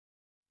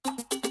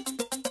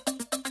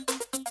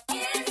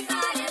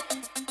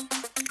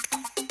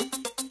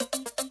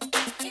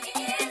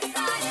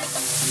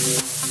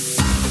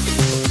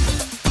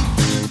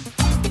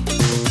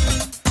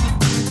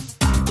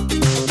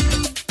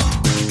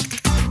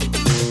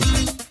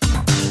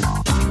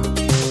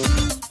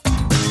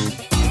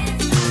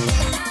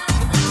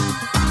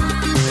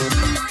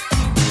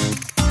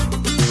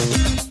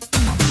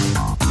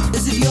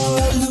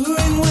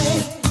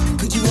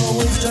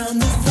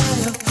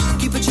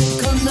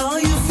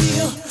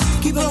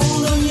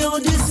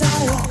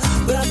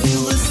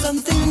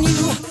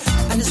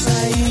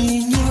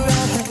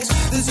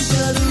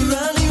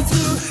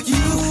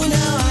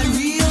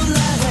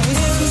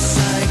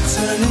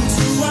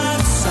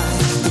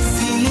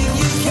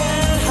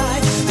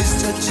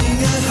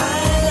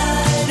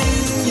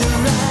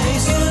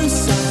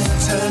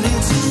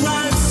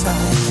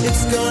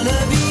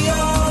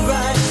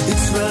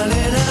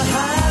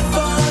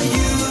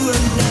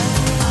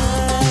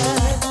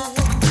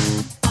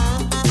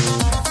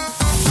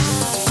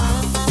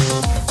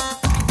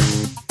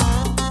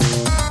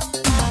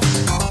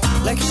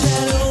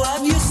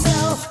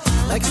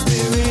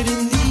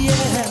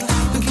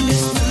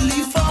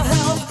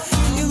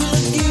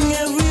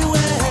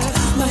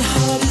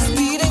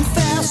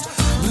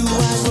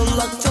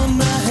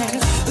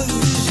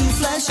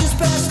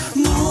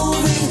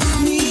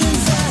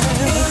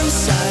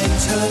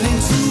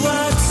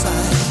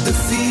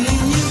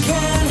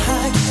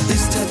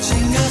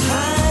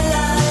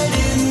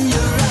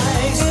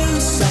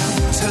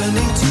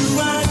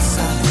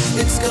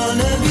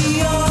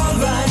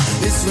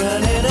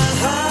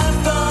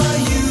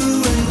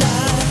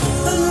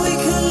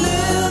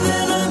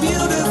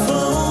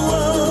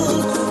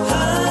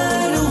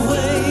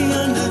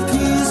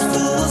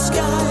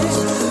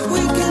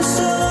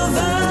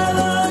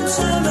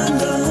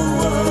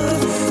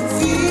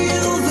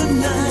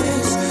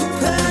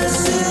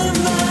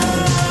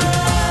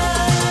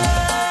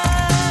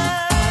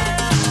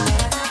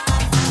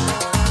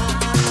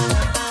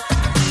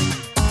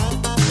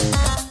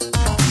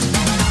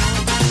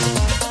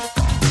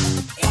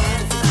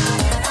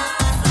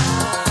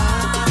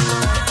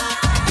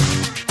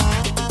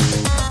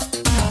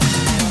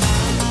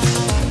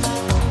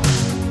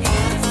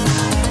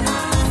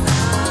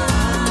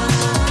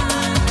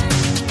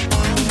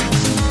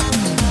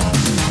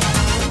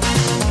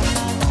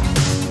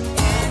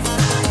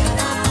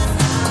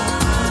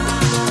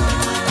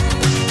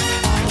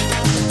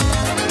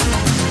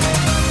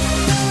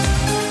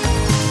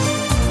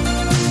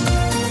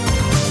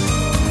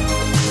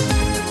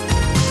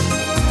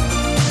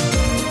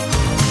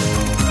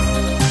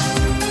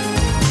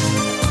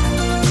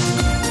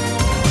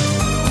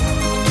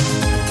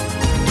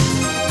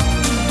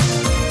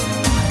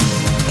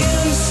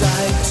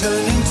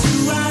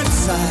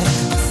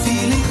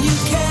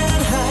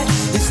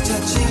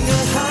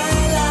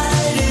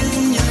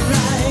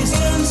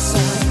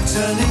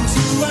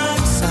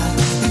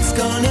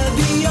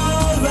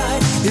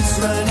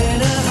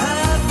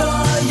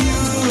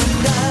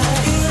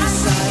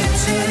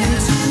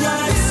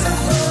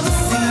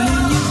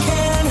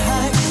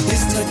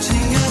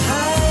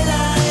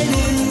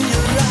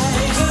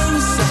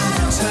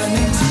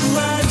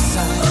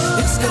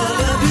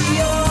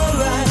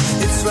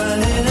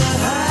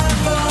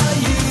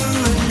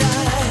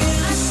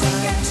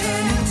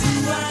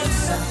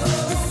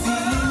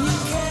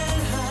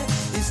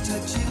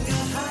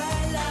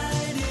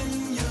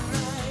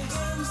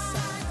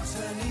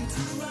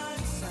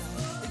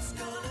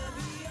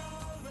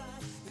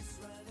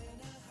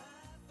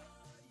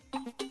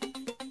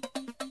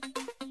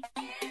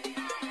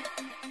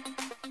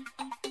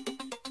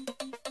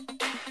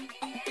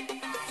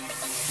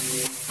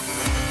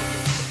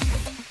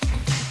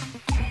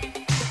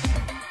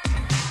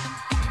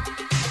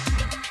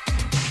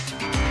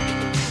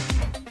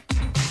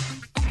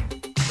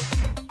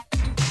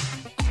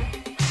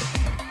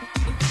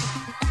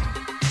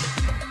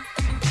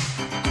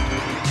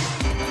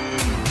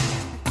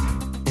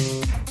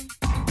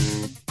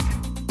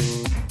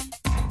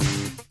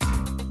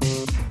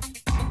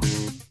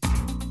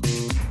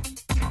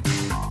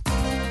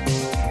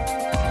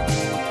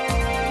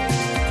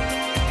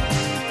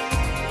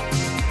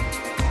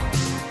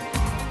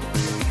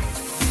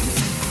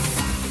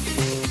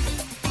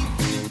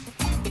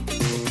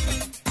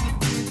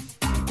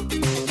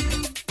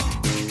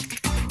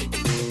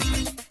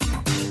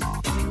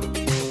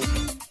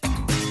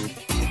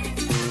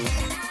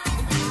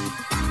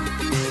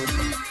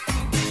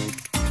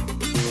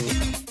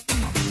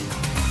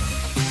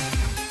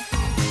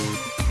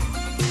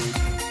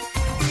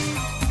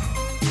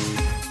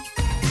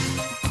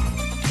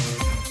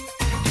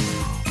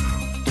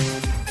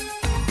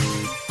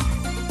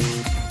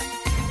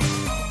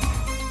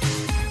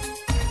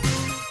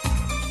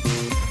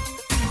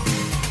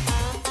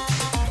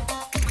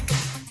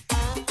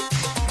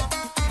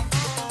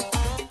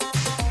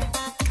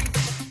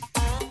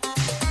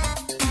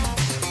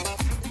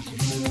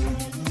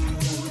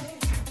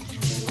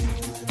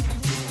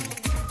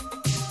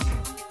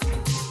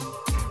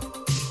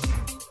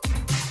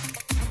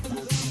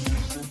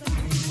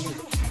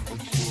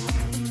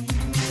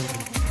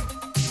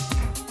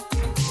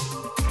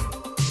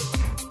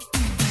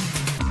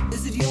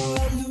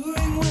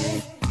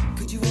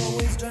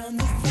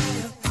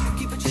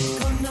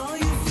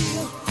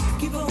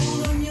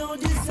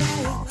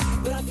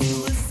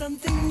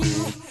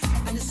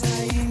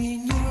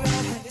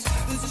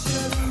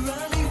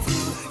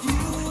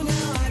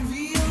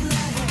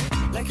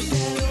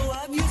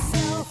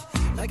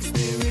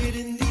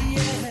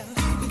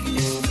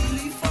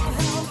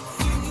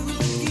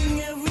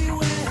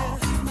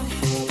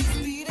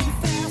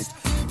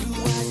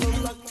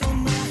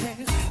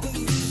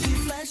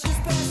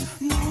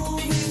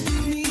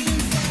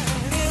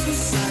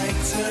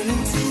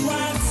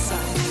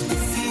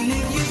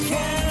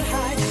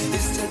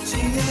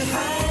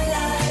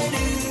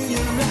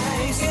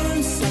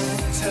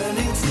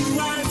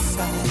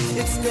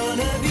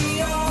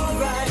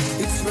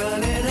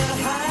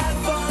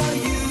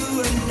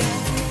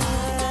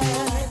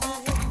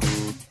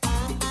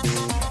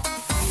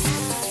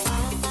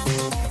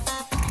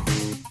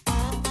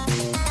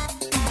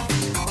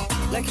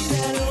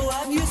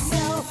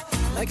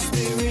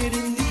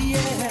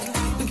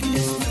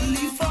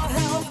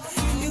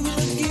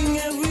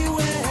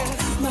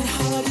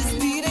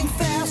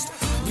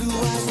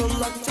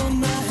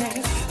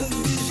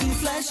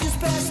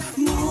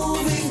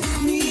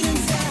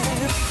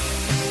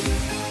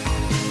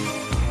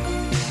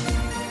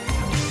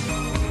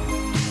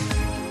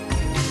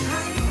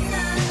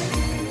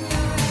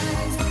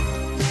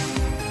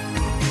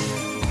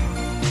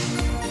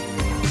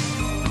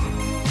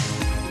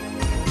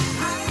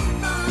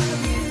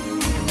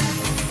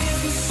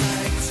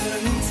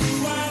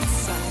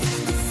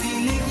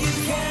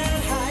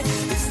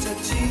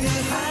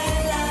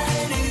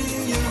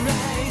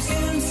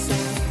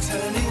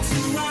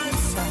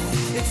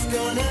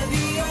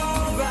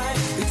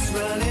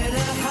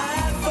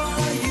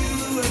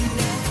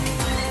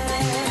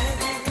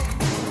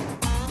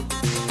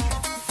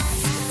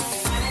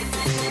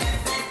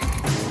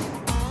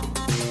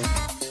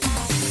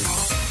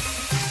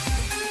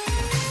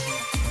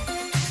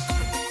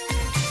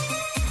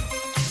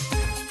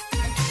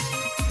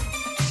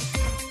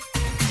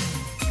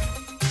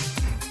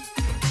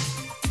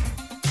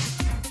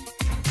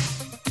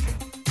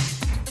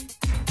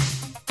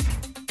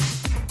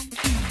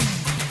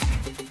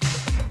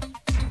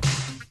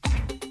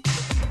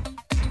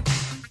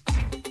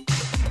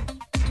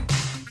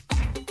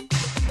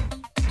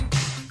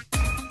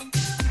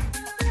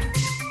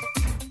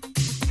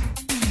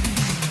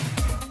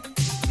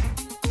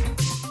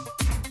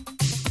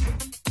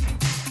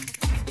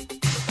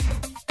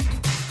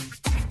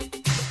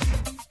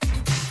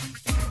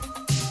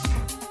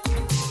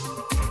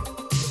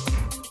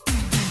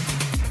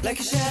like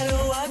a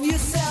shadow of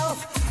yourself,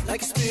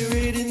 like a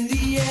spirit in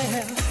the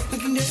air,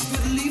 looking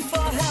desperately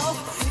for help.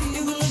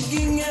 You're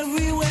looking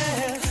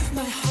everywhere.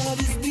 My heart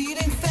is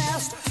beating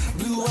fast,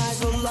 blue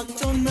eyes are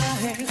locked on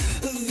mine.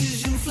 A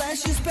vision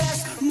flashes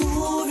past,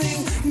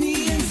 moving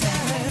me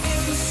inside.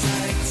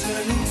 Inside,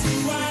 turning to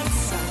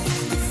outside,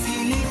 the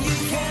feeling you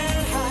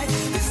can't hide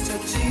is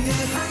touching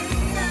a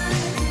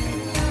highlight.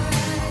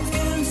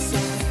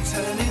 Inside,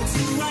 turning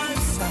to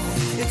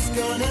outside, it's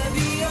gonna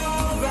be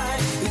alright.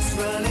 It's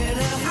running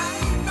a high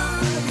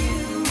of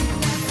you.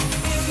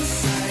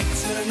 Inside,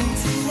 turning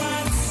to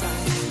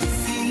outside, the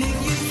feeling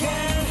you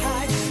can't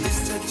hide is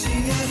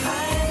touching a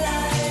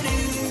highlight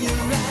in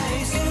your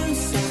eyes.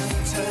 Inside,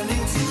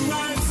 turning to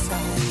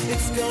outside,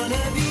 it's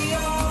gonna be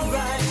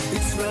alright.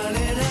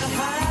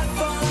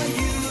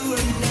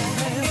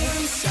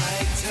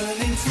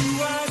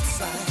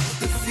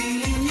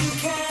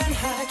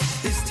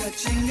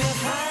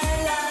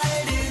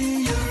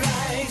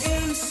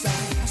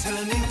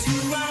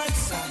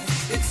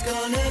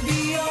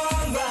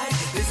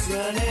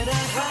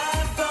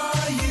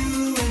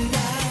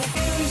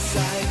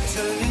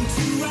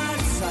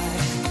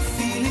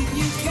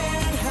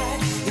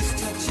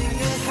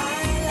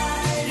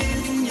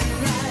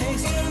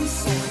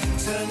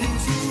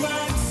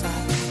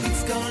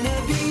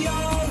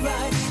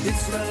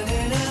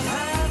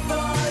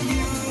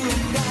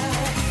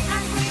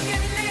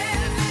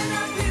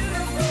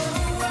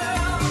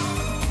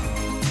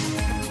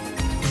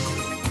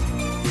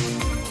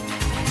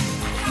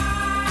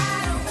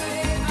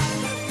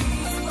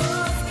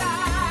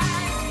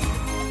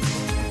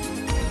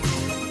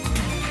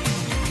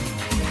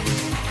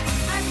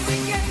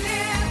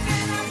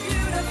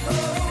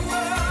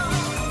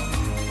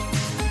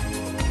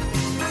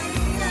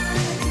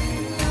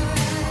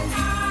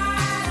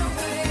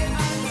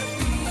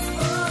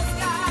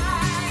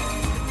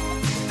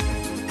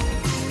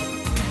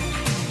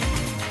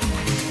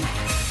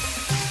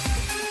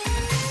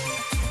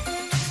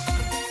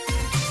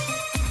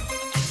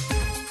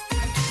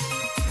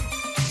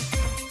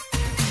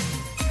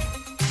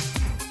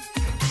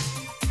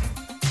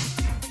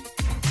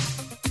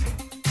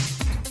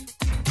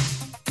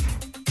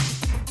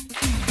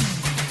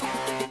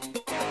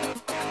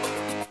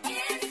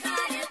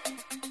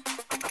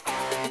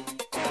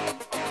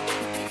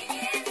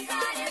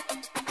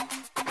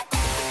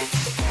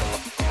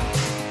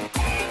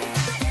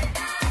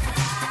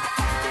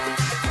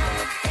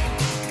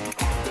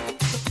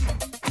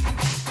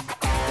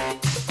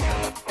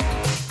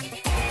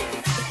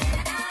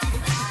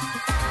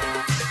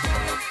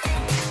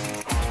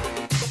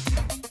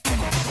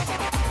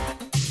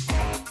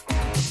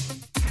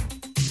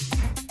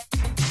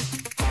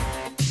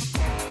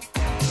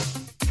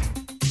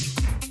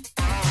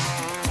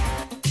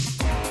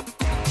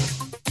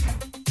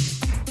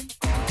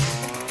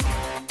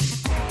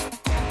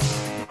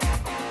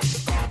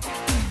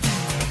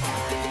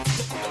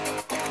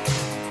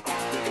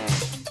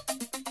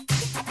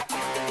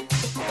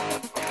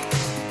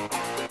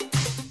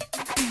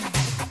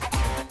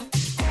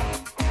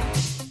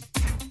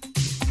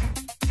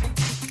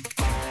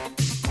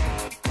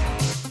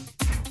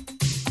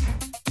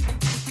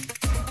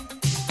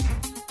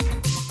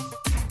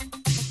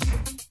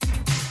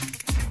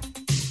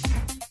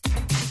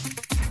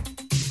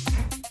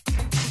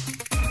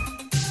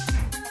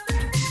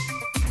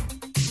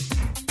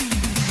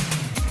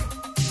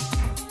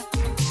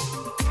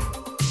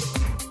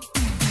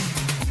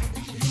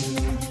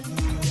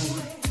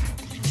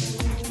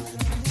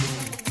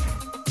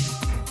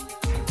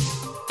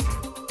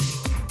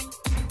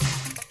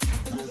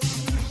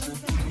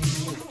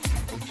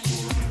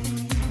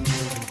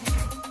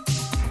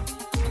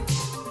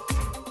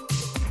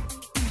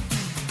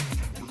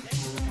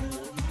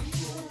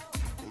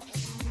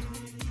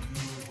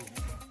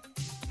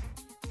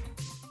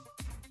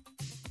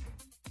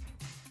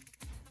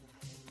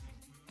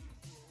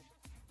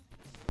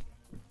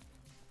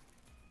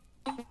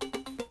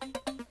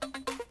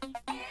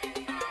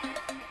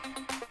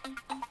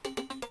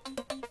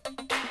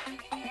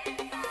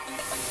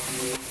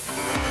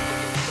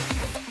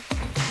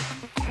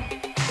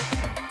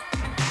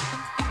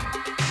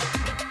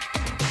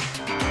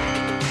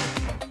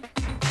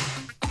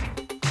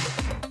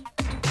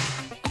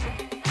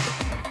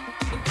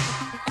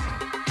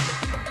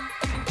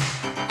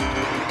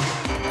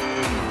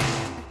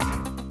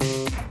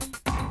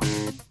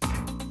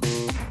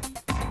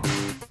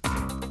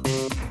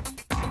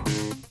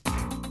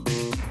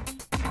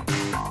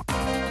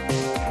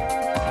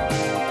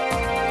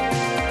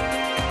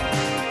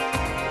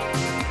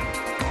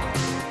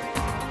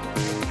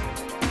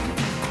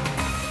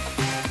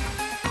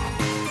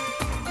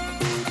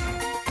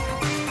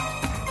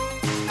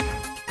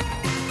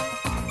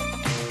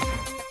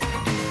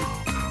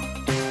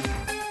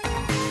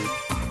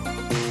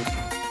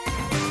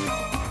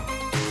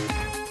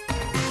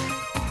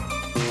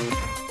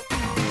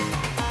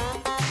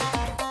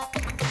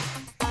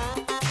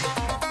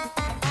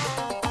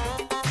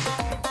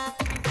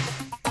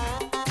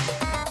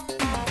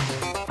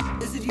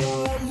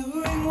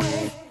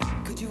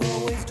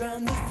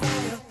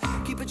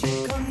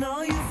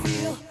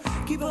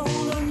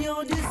 on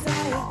your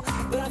desire,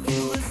 but I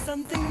feel there's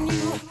something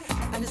new,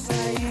 and it's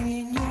lying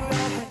in your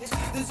eyes.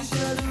 There's a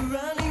shudder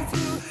running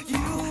through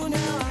you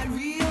now. I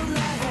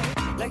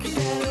realize, like a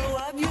shadow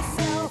of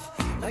yourself,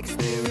 like a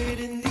spirit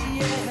in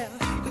the air,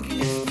 looking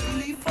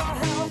desperately for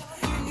help.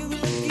 You're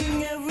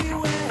looking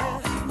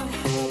everywhere. My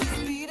heart is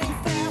beating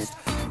fast.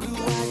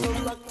 Blue eyes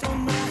are locked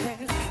on my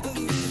hands. The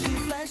vision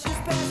flashes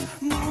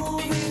past,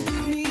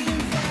 moving me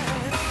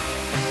inside.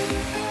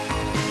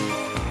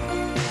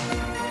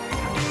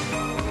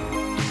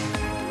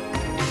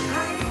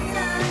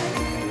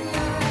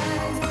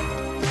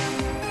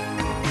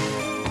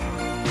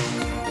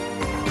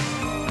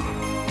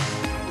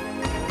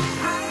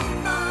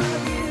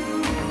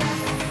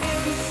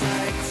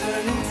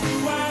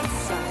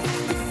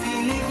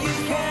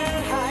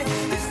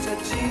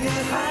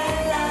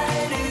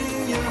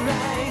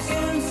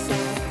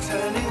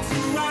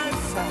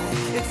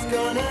 It's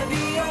gonna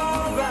be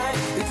alright.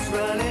 It's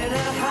running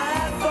a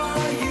high for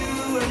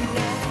you and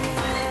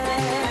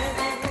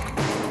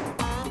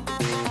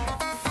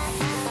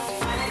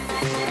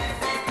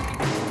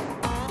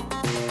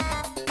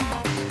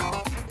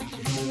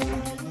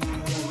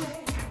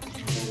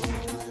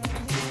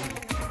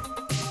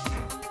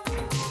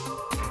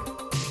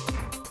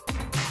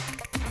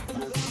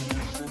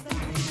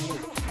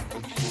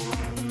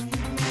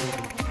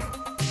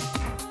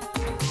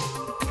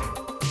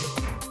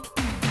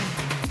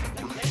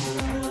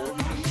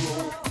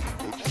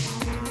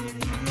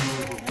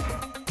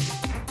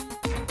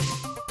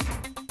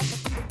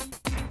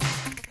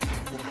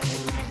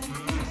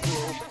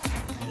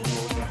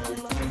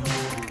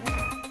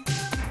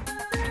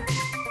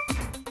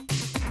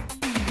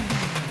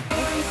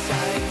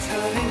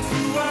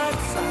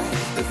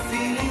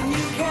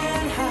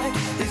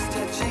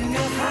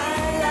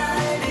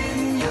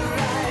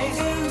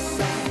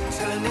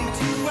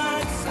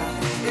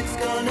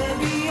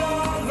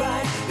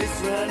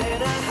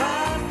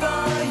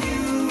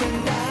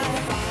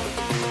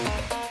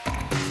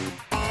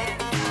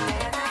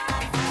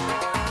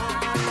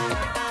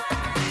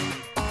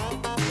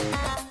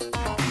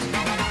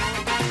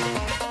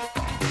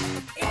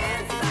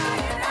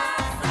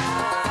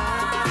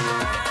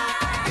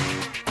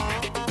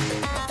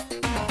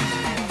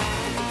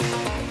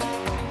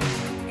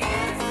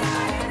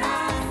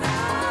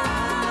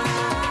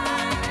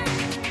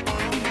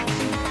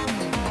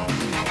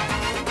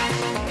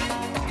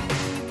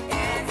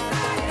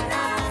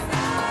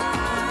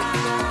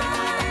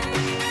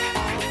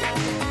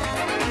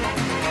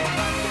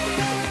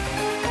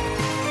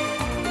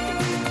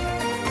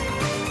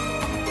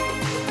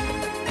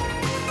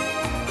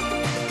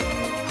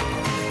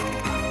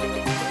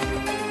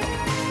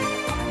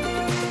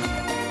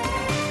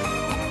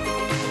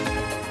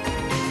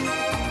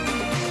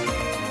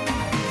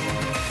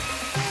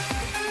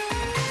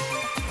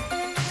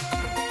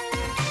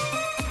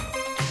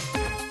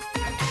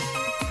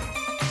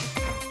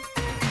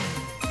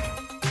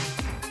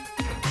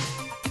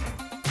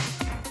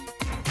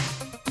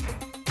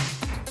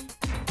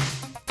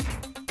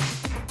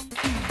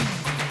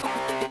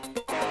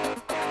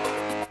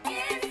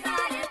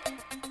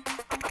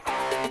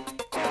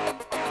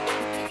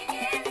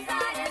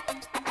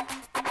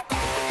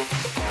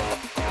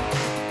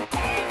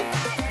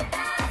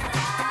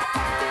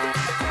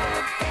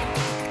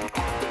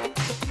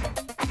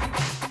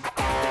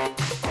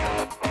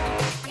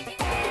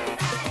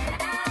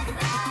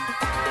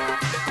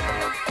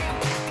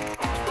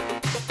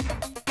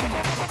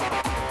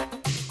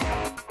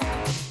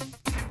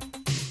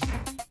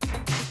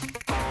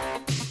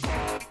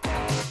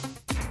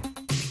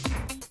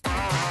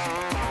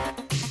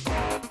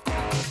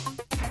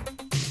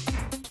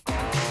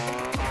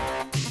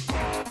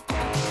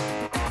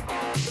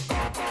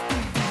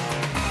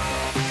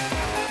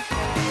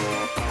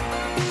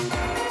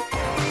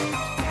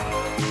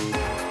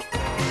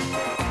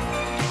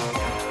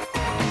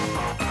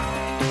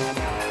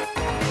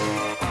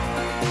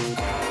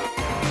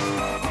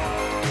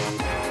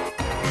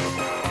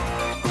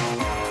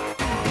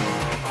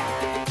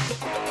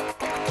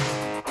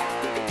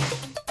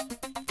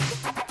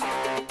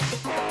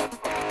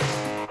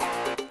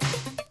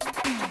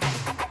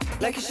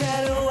like a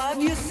shadow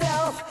of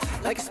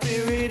yourself, like a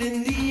spirit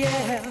in the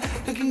air,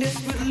 looking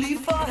desperately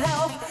for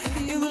help.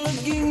 You're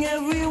looking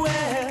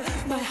everywhere.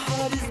 My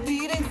heart is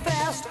beating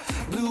fast.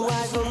 Blue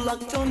eyes are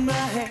locked on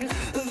my hands.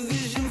 A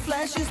vision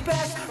flashes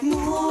past,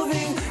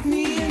 moving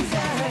me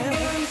inside.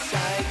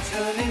 Inside,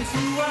 turning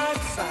to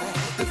outside.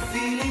 The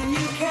feeling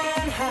you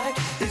can't hide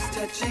is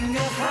touching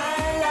a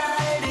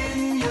highlight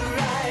in your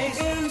eyes.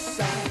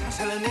 Inside,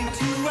 turning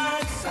to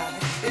outside.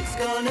 It's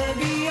gonna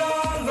be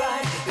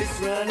alright. It's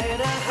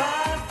running a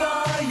high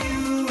for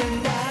you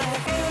and I.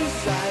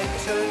 Inside,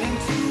 turning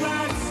to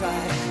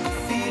outside. The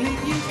feeling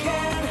you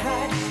can't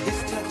hide is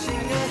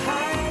touching a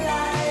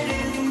highlight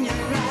in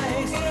your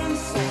eyes.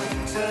 Inside,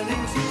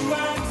 turning to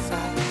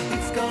outside.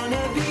 It's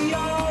gonna be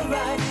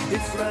alright.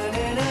 It's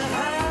running a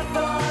high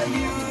for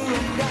you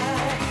and I.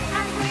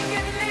 And we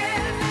can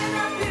live in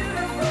a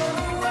beautiful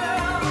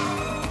world.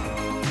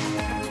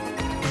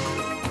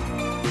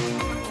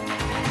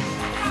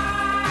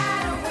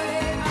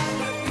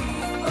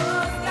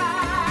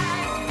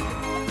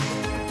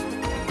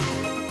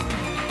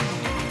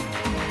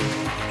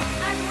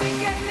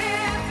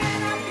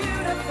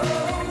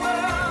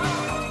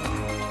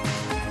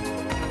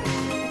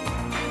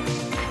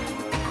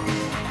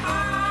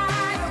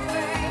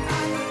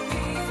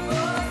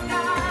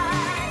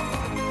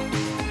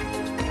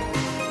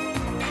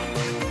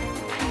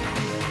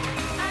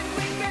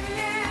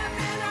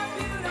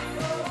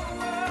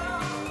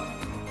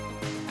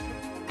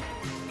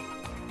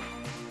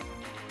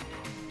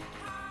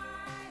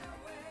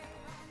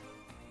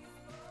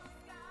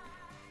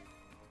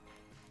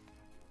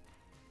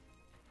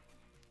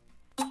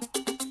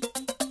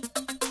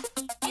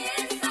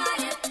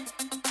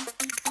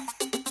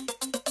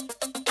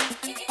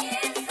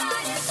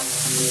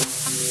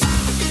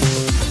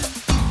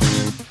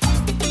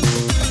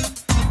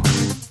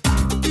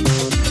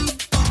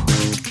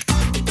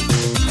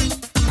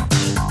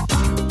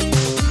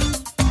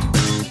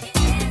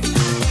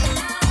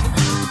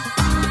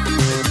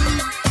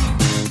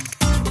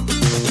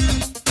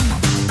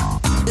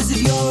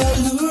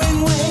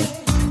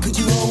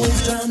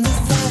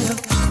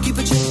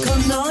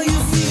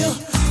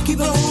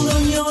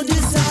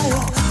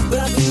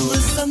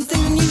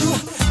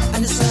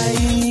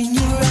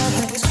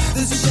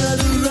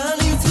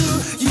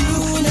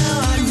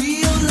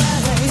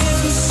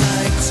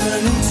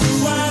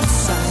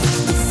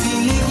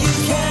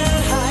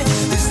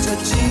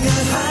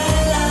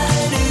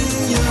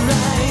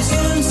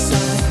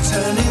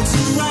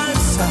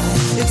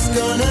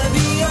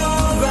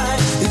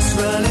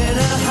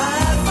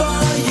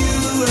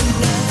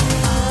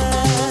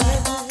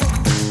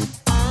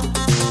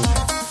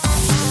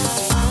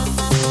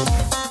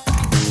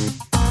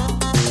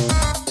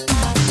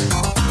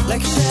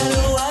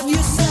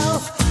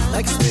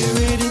 like a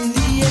spirit in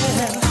the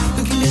air,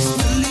 looking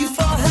desperately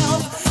for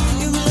help.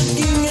 You're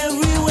looking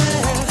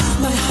everywhere.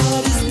 My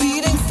heart is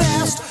beating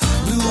fast.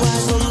 Blue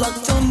eyes are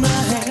locked on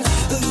my hand.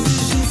 A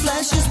vision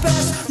flashes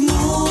past,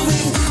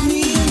 moving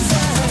me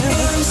inside.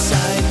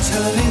 Inside,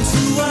 turning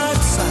to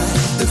outside.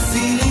 The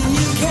feeling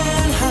you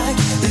can't hide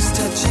is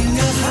touching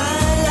a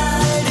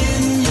highlight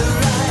in your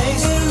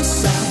eyes.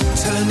 Inside,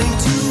 turning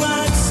to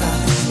outside.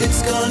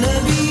 It's gonna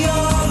be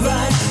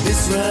alright.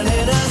 It's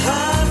running a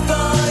high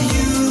for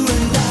you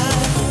and I.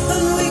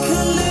 And we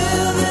can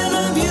live in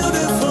a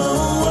beautiful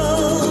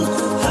world.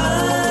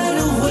 Hide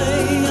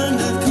away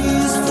under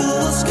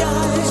peaceful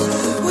skies.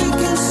 We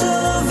can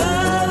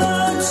survive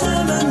our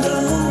time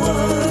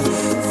underworld.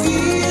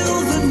 Feel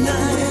the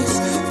nights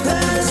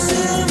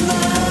passing by.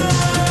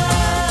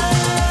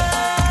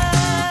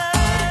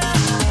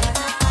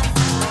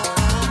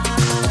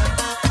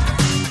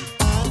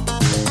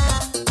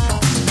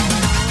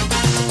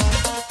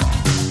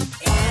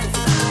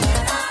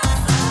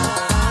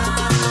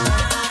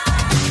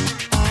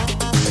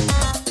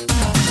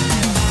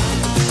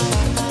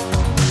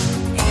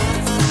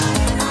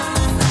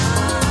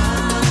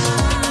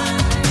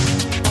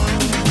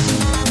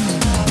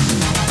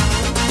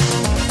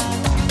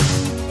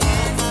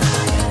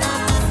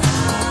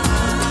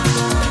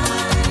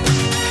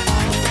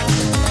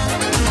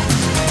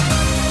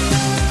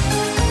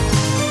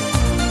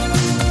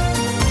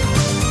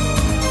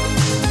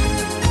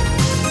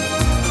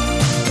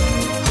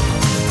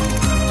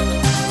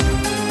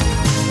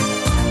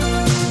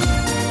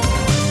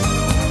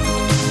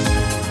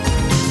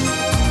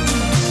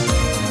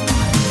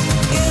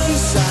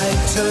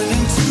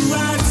 Turning to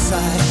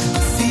outside,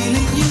 the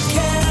feeling you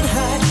can't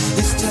hide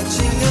is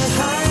touching a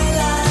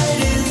highlight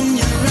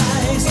in your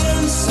eyes.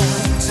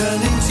 Inside,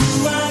 turning to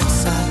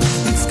outside,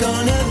 it's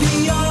gonna be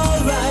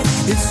alright.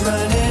 It's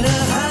running a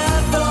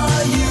high for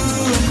you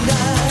and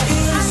I.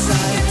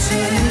 Inside,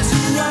 turning to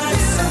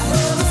outside,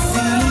 the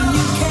feeling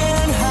you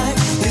can't hide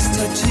is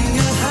touching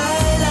a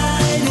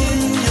highlight in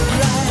your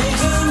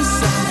eyes.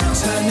 Inside,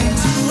 turning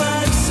to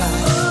outside,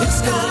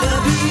 it's gonna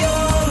be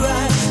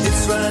alright.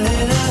 It's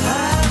running a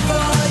high.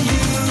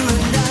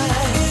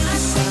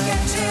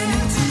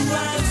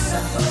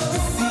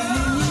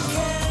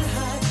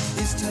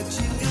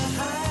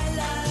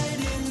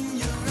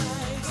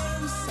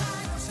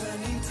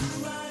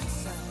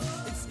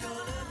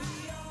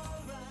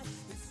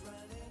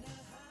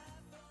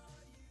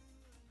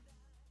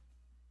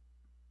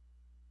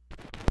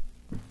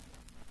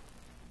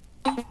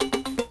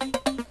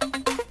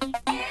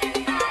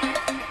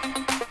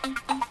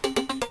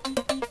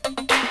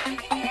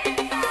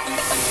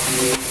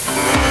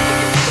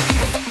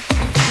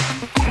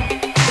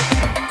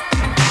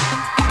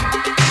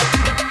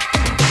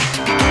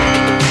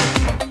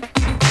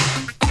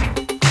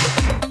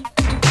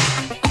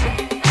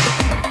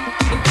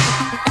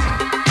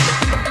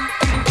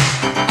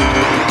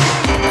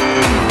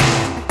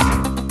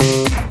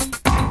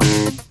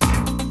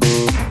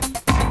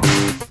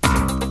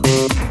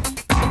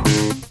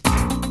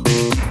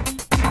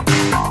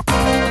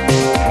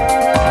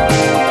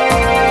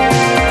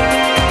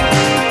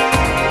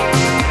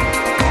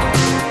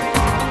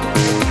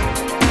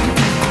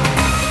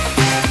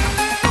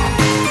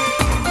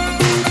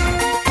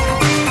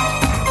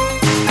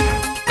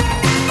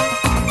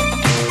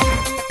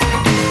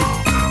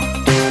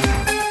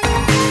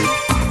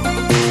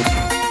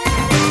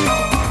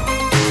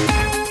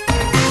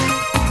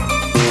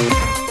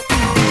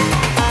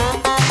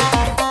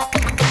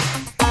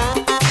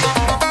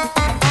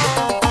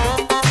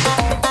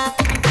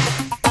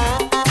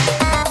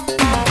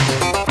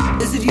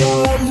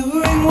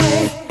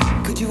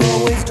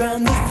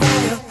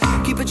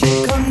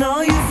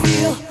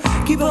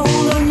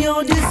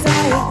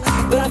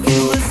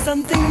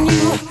 Something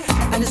new,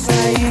 and it's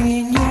lying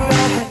in your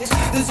eyes.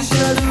 There's a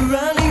shadow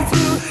running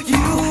through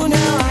you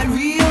now. I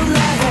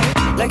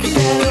realize, like a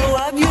shadow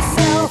of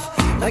yourself,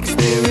 like a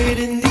spirit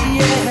in the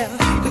air,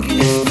 looking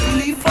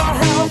desperately for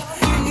help.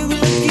 You're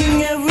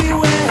looking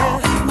everywhere.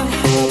 My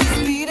heart is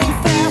beating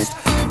fast.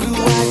 Blue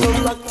eyes are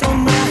locked on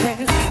my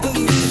hands. The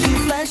vision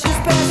flashes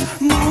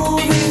past,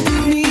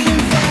 moving me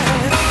inside.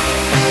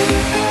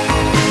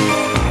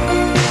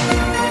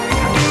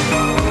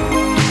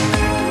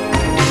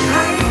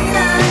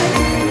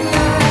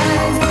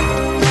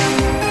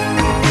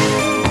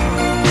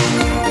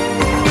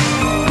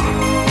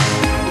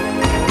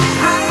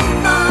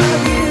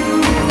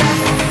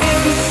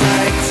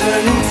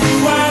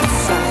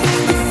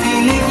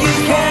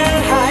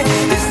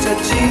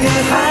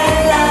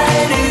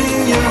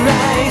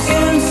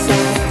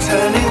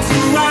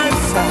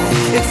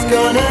 It's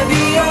gonna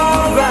be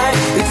alright.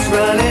 It's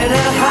running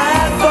a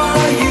high for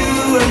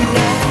you and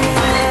I.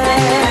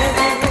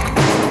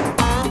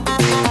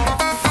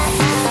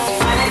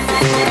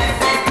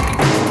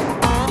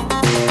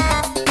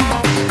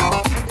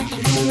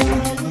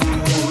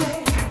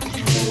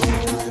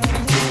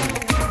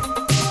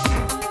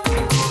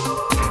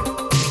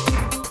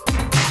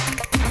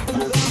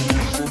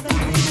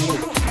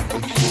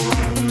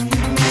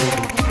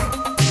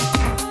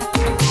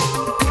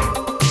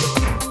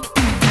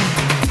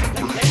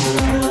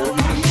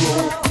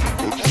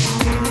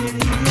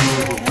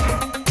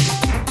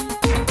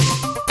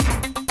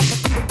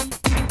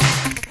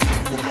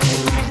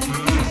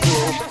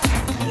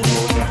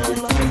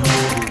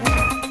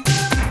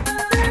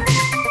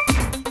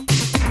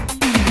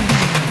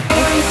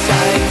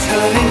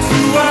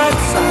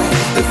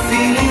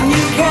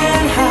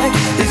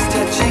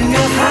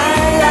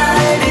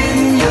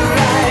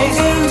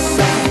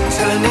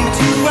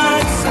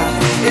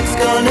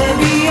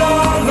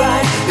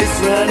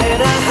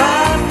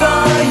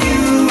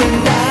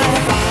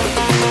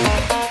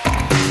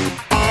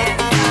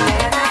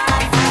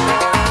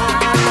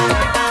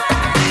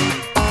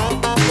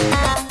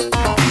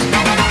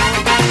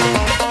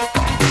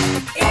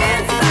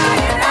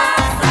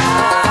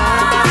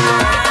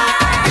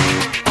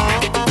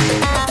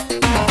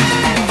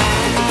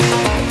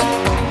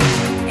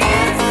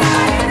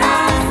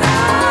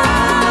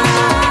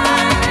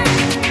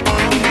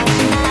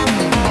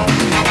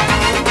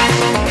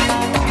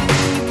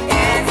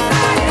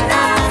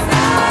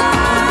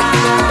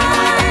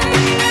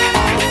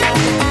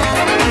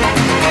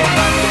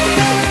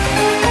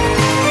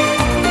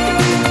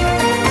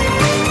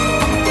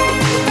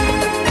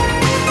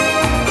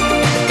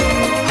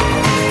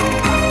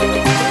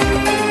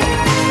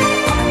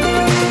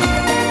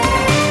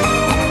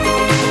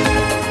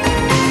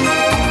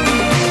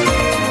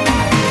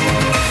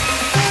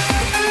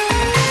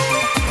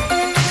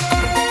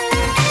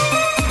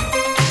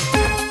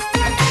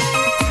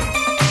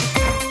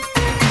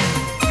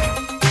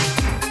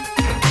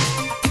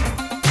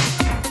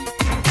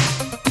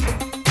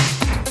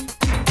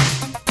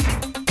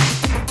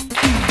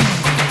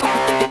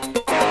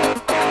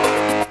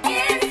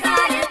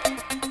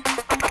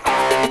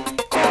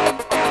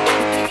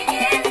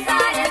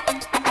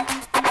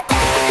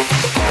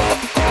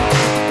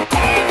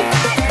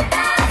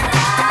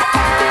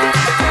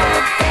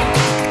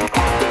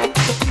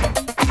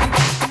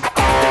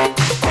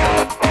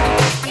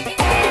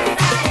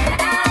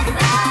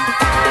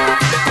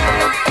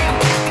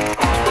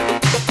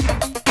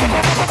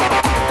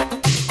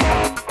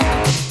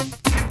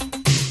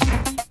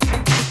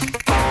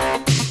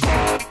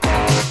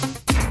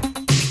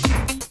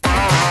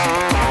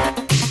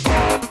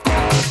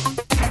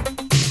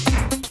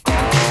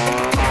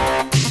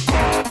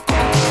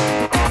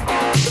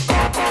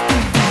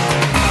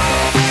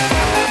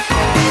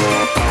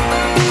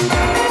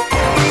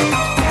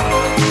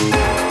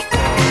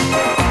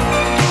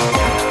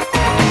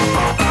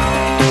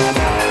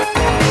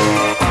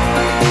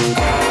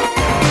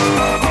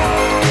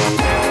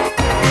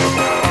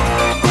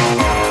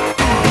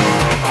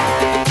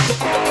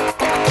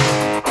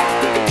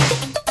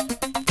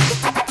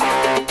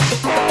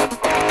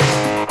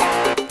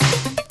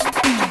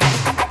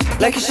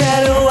 like a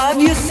shadow of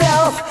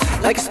yourself,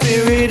 like a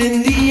spirit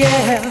in the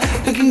air,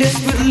 looking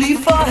desperately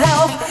for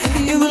help.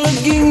 You're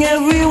looking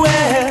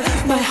everywhere.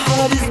 My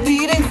heart is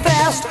beating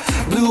fast,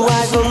 blue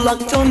eyes are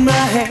locked on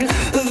my hand.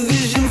 A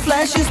vision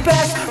flashes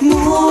past,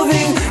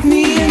 moving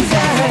me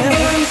inside.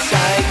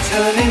 Inside,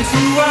 turning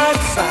to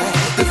outside.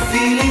 The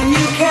feeling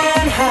you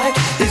can't hide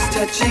is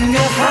touching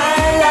a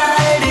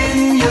highlight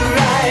in your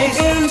eyes.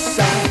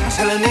 Inside,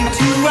 turning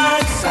to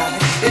outside.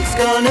 It's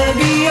gonna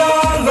be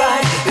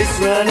alright. It's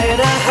running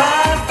a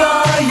high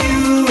for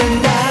you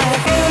and I.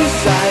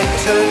 Inside,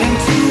 turning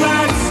to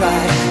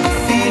outside. The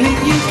feeling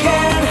you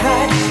can't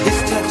hide is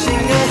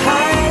touching a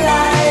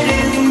highlight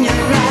in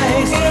your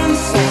eyes.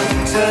 Inside,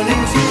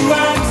 turning to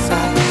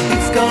outside.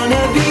 It's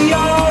gonna be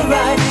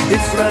alright.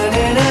 It's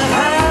running a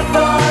high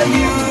for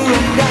you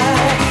and I.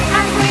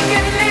 And we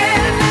can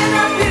live in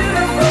a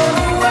beautiful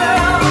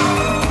world.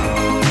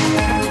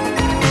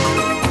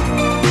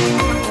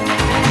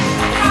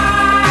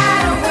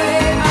 Hide away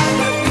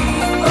under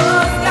peaceful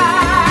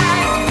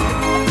skies.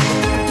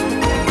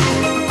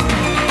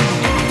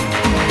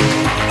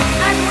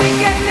 And we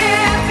can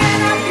live in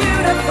a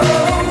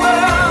beautiful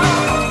world.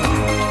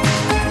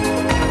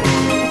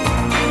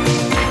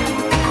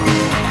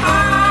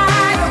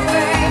 Hide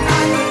away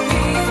under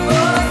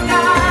peaceful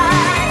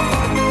skies.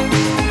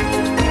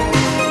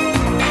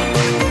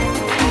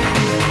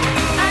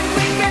 And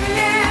we can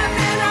live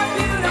in a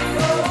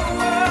beautiful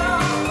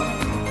world.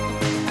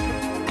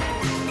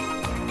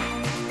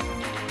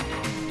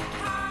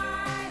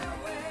 Hide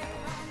away under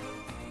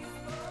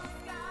peaceful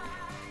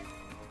skies.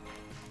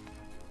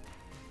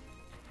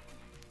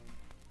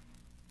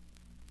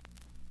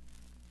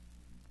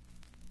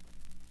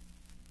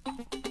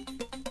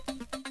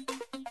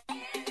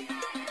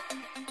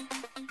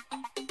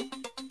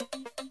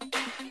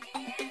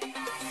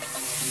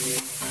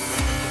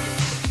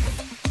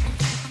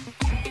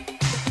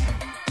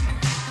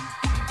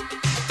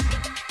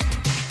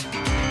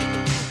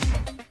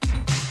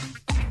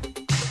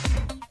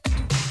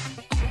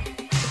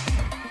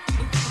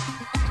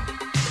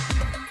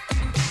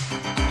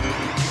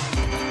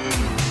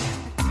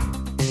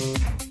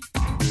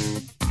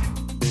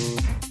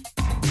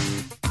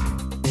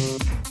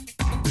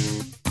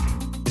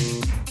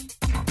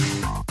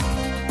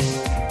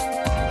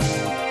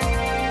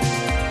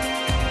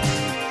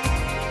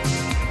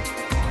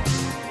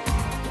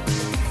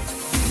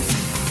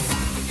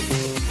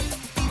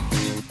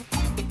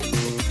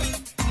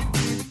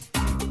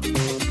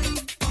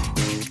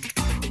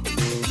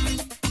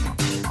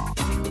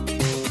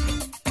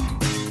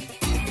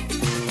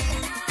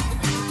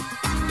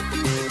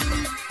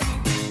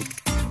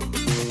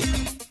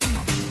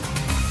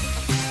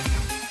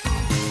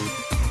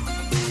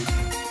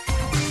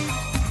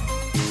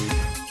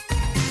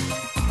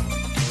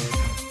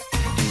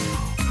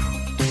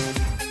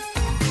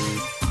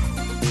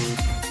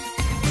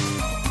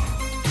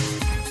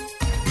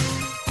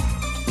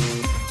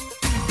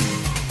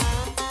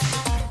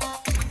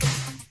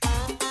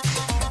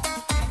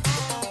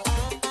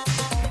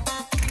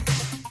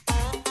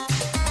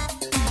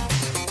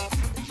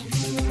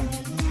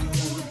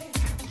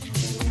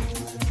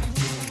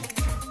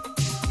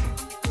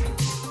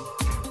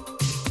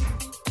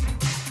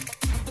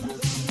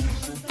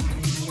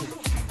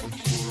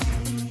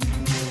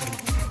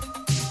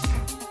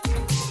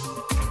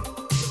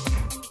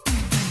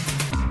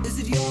 Is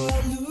it your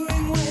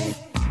alluring way?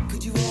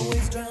 Could you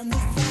always drown the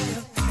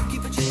fire?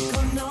 Keep a check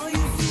on all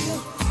you feel.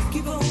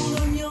 Keep a hold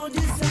on your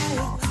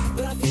desire.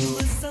 But I feel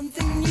there's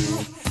something new,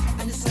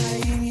 and it's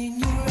lying in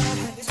your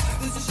eyes.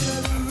 There's a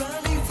shudder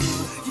running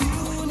through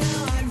you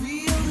now. I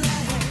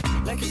realize,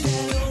 like a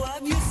shadow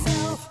of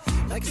yourself,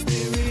 like a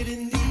spirit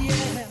in the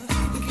air,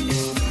 looking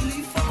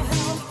desperately for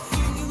help.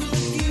 You're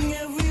looking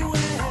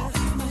everywhere.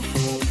 My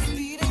heart is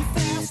beating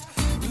fast.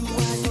 Blue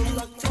eyes are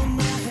locked on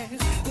my hand.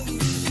 The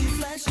vision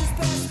flashes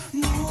past,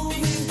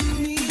 moving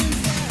me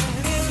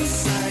inside.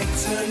 Inside,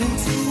 turning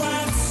to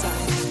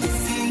outside. The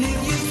feeling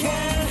you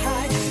can't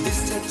hide is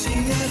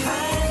touching a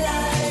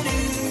highlight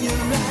in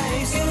your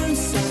eyes.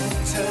 Inside,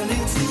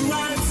 turning to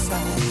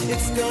outside.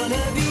 It's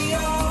gonna be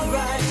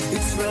alright.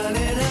 It's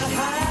running a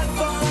high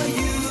for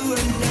you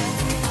and I.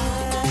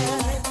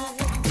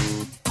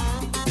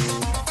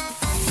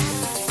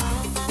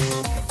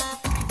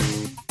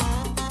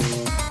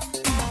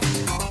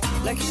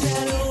 Like a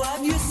shadow of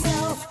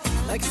yourself,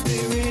 like a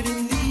spirit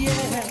in the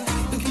air,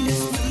 looking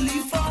desperately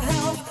for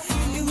help.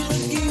 You're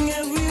looking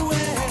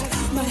everywhere.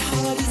 My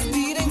heart is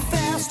beating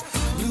fast,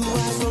 blue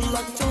eyes are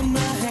locked on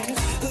my hand.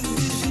 A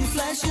vision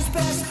flashes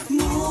past,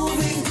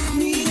 moving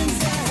me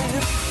inside.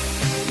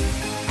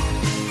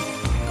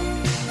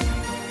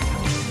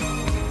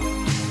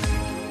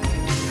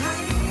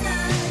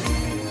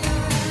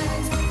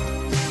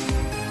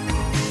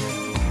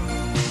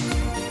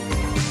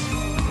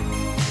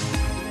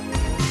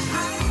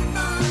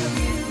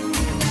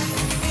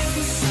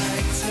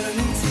 Inside,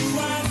 turning to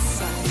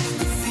outside.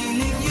 The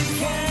feeling you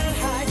can't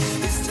hide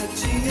is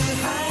touching a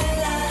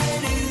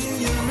highlight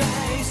in your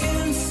eyes.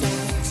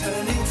 Inside,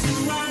 turning to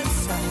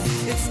outside.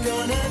 It's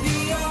gonna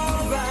be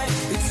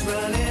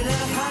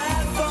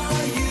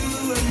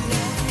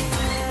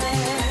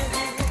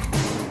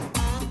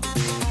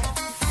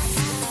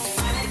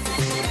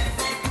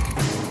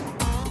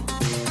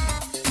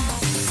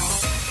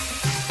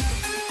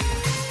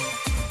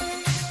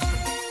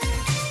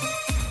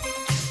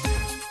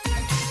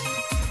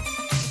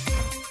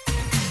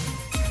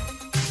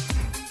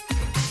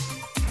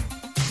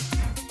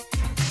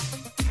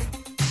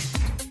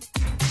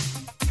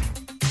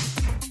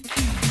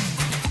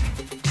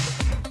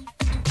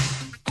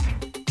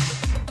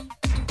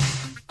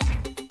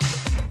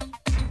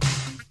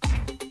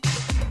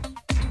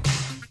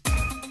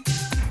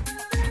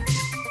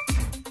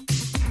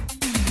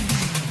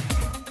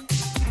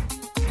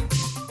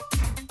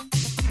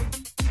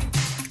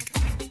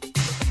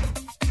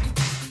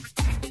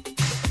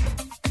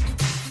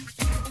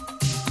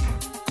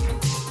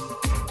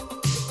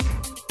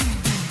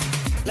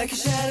like a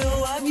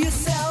shadow of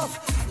yourself,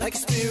 like a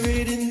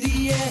spirit in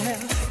the air,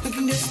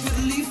 looking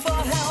desperately for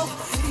help.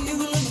 You're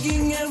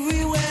looking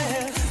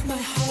everywhere. My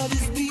heart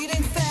is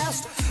beating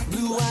fast.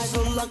 Blue eyes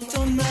are locked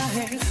on my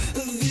hand.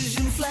 A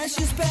vision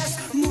flashes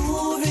past,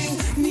 moving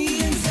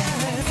me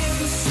inside.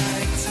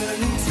 Inside,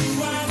 turning to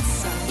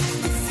outside.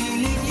 The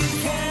feeling you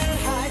can't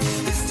hide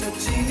is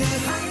touching a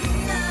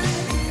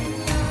highlight.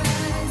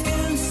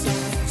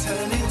 Inside,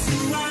 turning to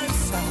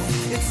outside.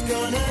 It's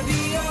gonna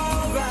be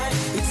alright.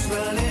 It's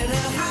running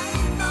a high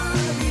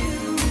on you.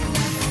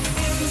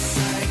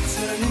 Inside,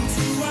 turning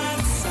to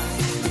outside.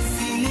 The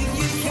feeling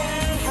you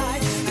can't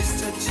hide is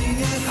touching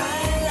a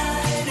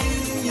highlight in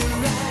your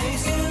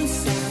eyes.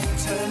 Inside,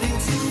 turning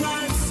to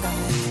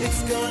outside.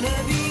 It's gonna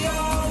be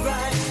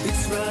alright.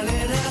 It's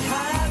running a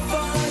high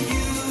for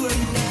you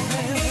and I.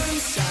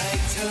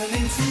 Inside,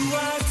 turning to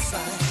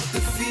outside.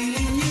 The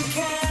feeling you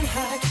can't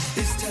hide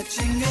is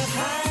touching a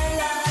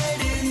highlight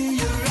in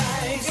your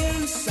eyes.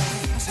 Inside,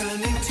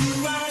 turning to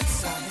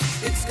outside.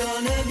 It's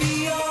gonna be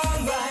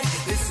alright.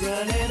 It's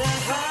running a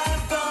high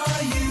for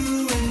you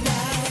and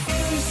I.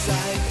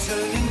 Inside,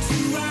 turning to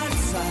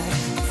outside.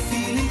 The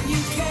feeling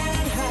you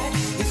can't hide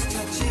is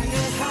touching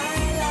a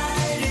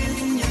highlight in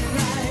your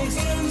eyes.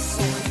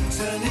 Inside,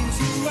 turning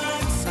to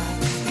outside.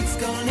 It's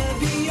gonna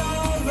be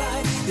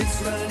alright. It's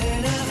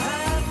running a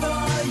high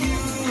for you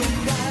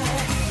and I.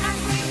 And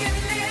we can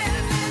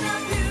live in a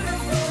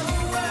beautiful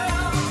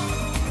world.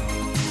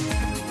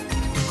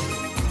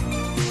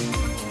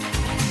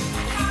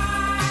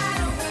 Hide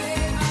away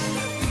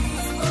under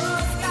peaceful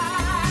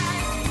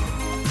skies.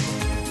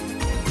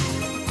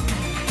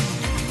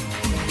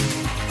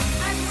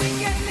 And we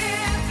can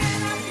live in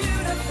a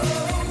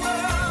beautiful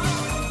world.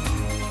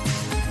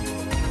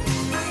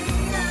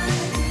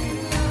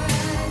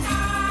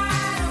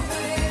 Hide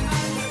away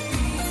under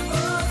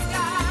peaceful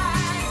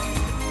skies.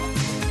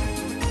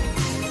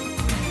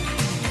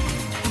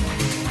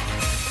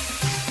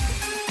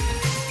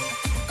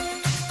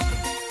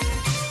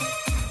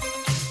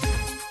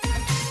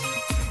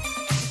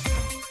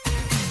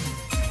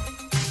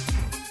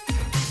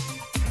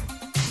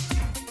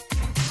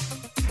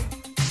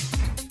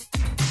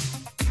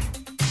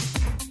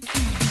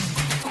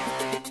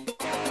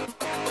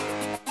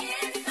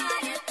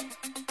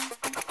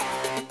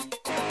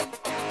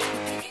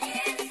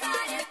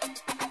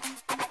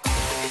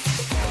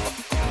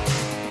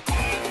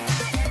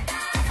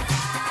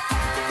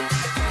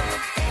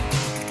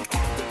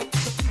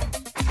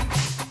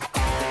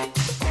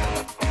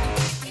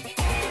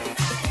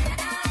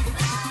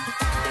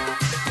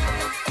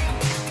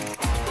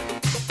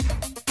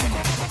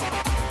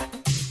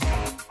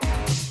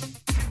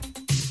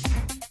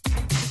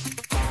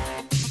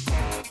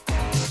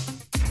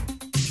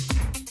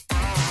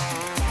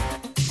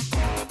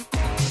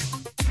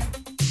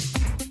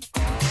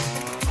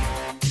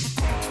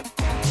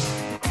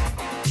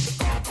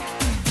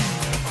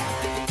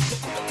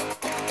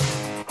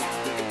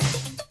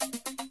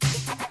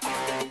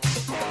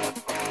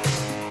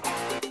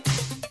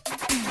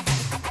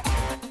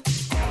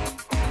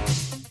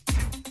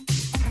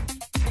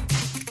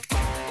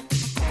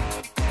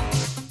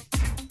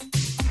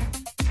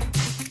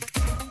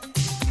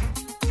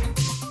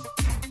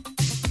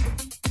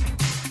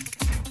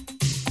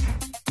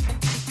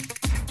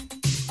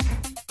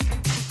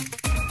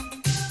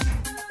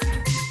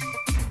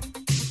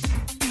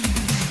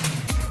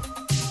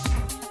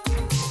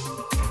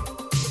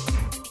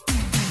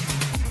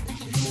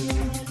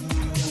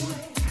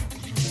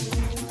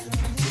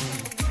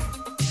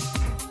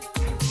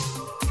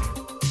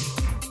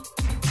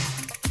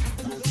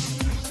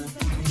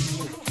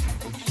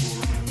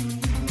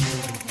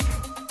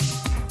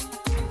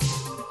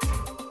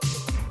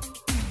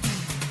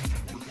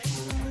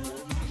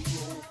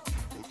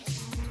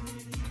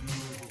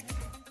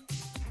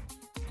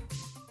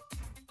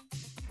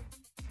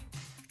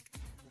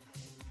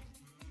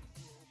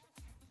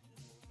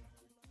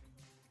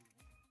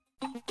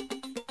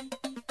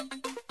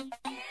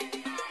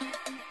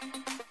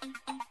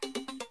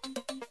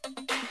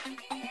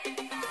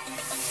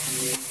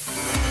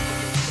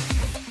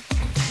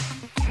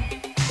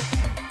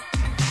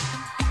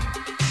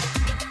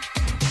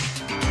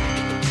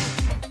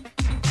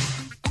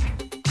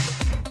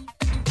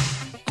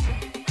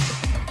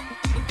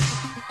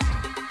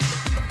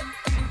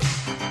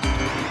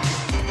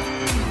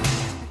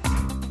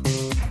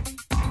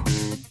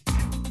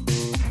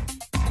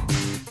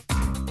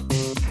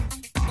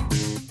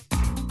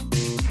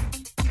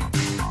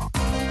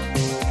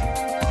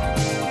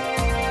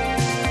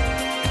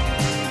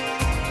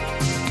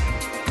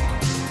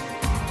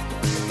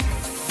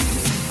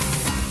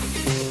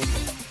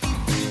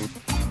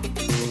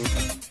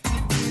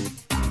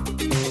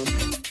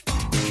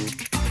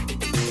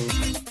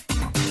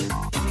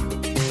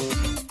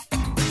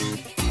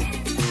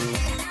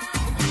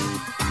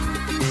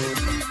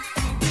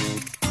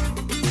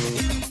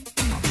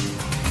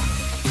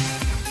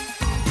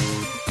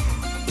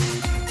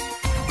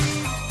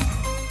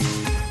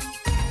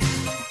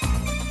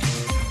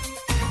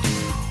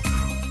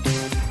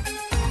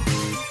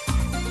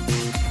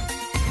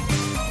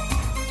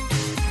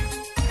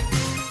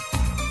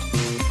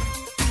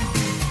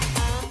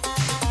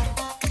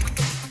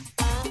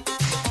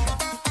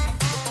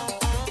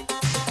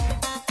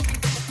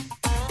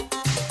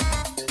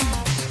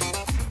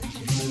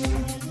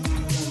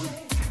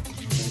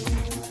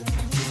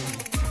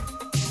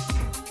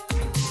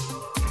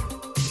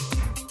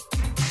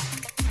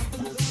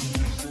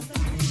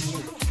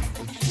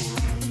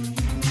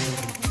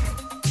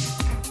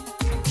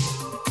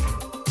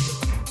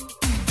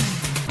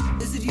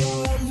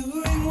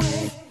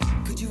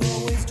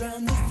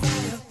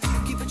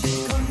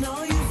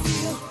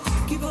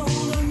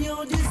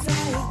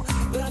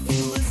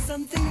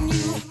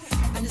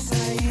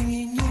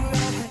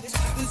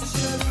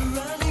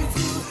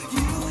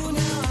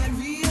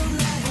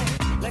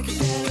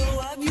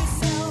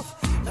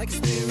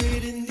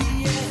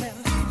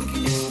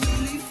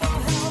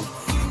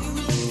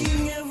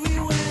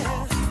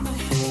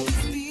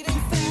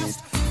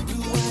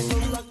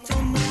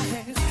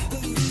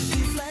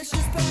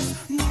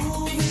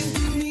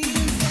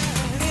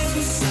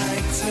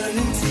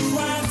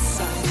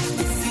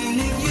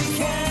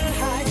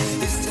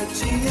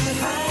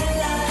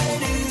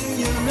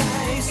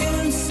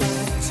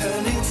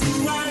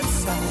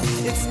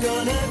 It's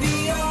gonna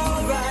be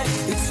alright.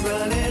 It's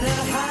running a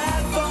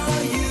high for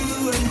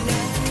you and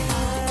I.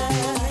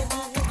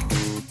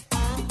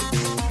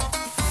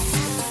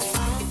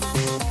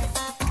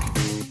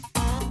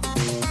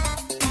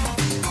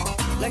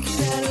 Like a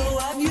shadow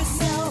of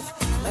yourself,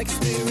 like a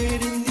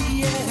spirit in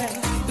the air,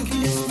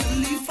 looking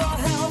desperately for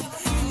help.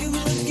 You're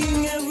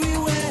looking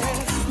everywhere.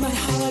 My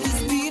heart is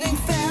beating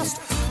fast.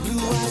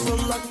 Blue eyes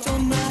are locked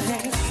on my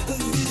hand. A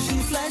vision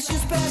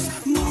flashes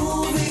past,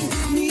 moving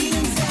me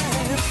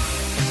inside.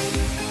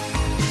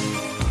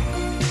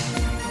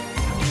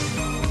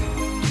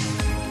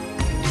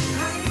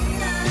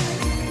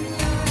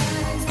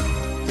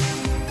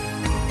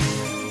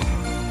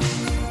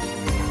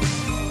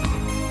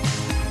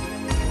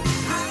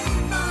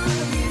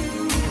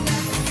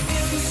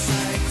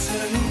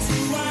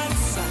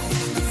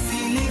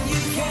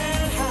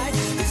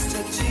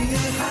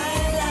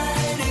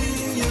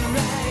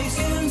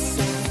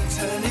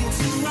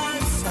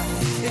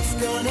 It's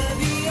gonna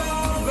be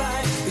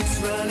alright. It's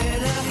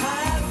running a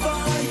high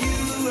for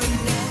you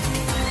and I.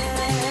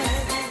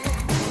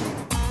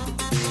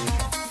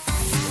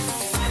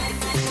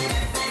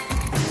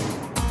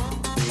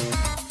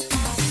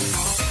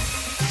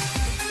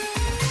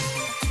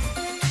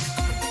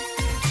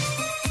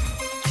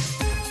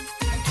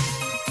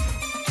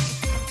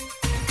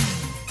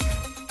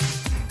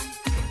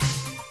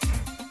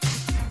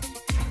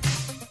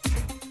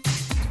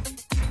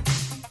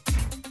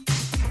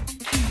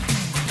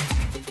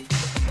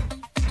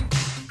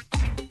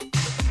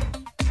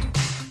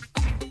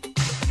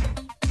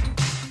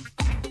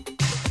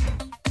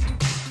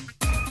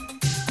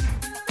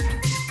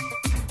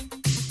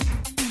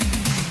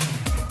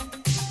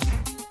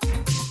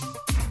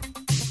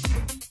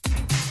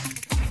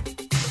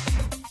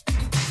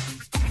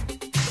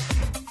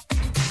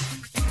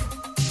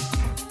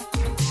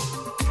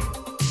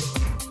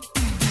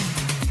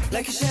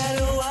 Like a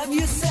shadow of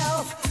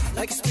yourself,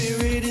 like a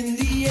spirit in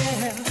the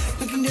air,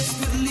 looking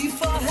desperately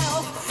for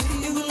help.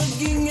 You're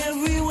looking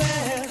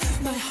everywhere.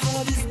 My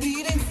heart is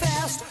beating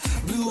fast.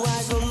 Blue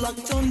eyes are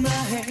locked on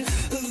my hand.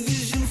 A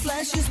vision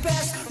flashes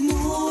past,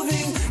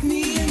 moving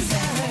me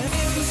inside.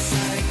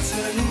 Inside,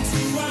 turning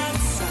to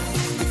outside.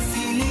 The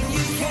feeling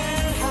you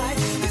can't hide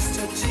is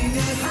touching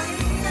a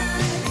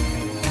highlight.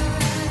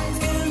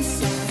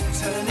 Inside,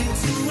 turning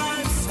to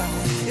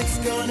outside. It's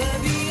gonna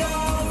be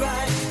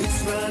alright. It's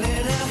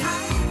running a high.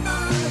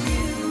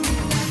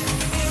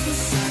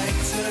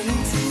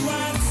 Turning to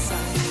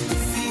outside, the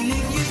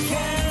feeling you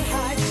can't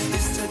hide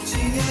is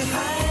touching a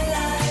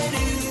highlight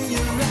in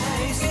your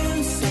eyes.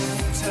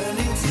 Inside,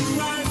 turning to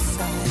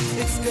outside,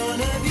 it's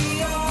gonna be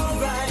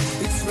alright.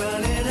 It's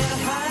running a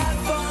high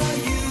for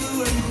you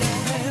and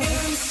I.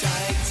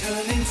 Inside,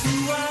 turning to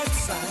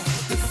outside,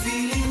 the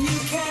feeling you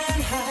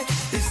can't hide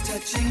is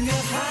touching a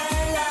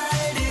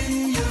highlight in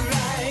your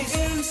eyes.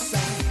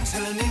 Inside,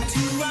 turning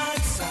to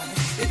outside,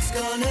 it's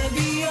gonna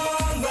be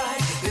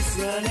alright. It's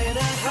running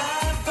a high.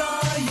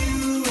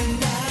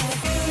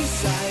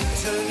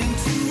 Turning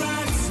to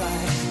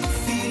outside, the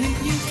feeling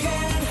you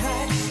can't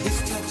hide is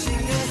touching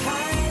a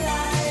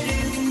highlight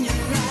in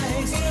your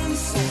eyes.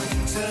 Inside,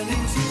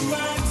 turning to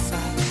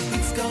outside,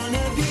 it's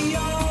gonna be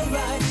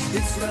alright.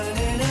 It's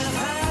running a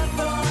high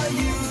for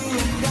you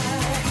and I.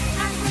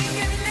 And we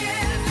can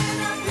live in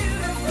a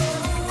beautiful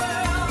world.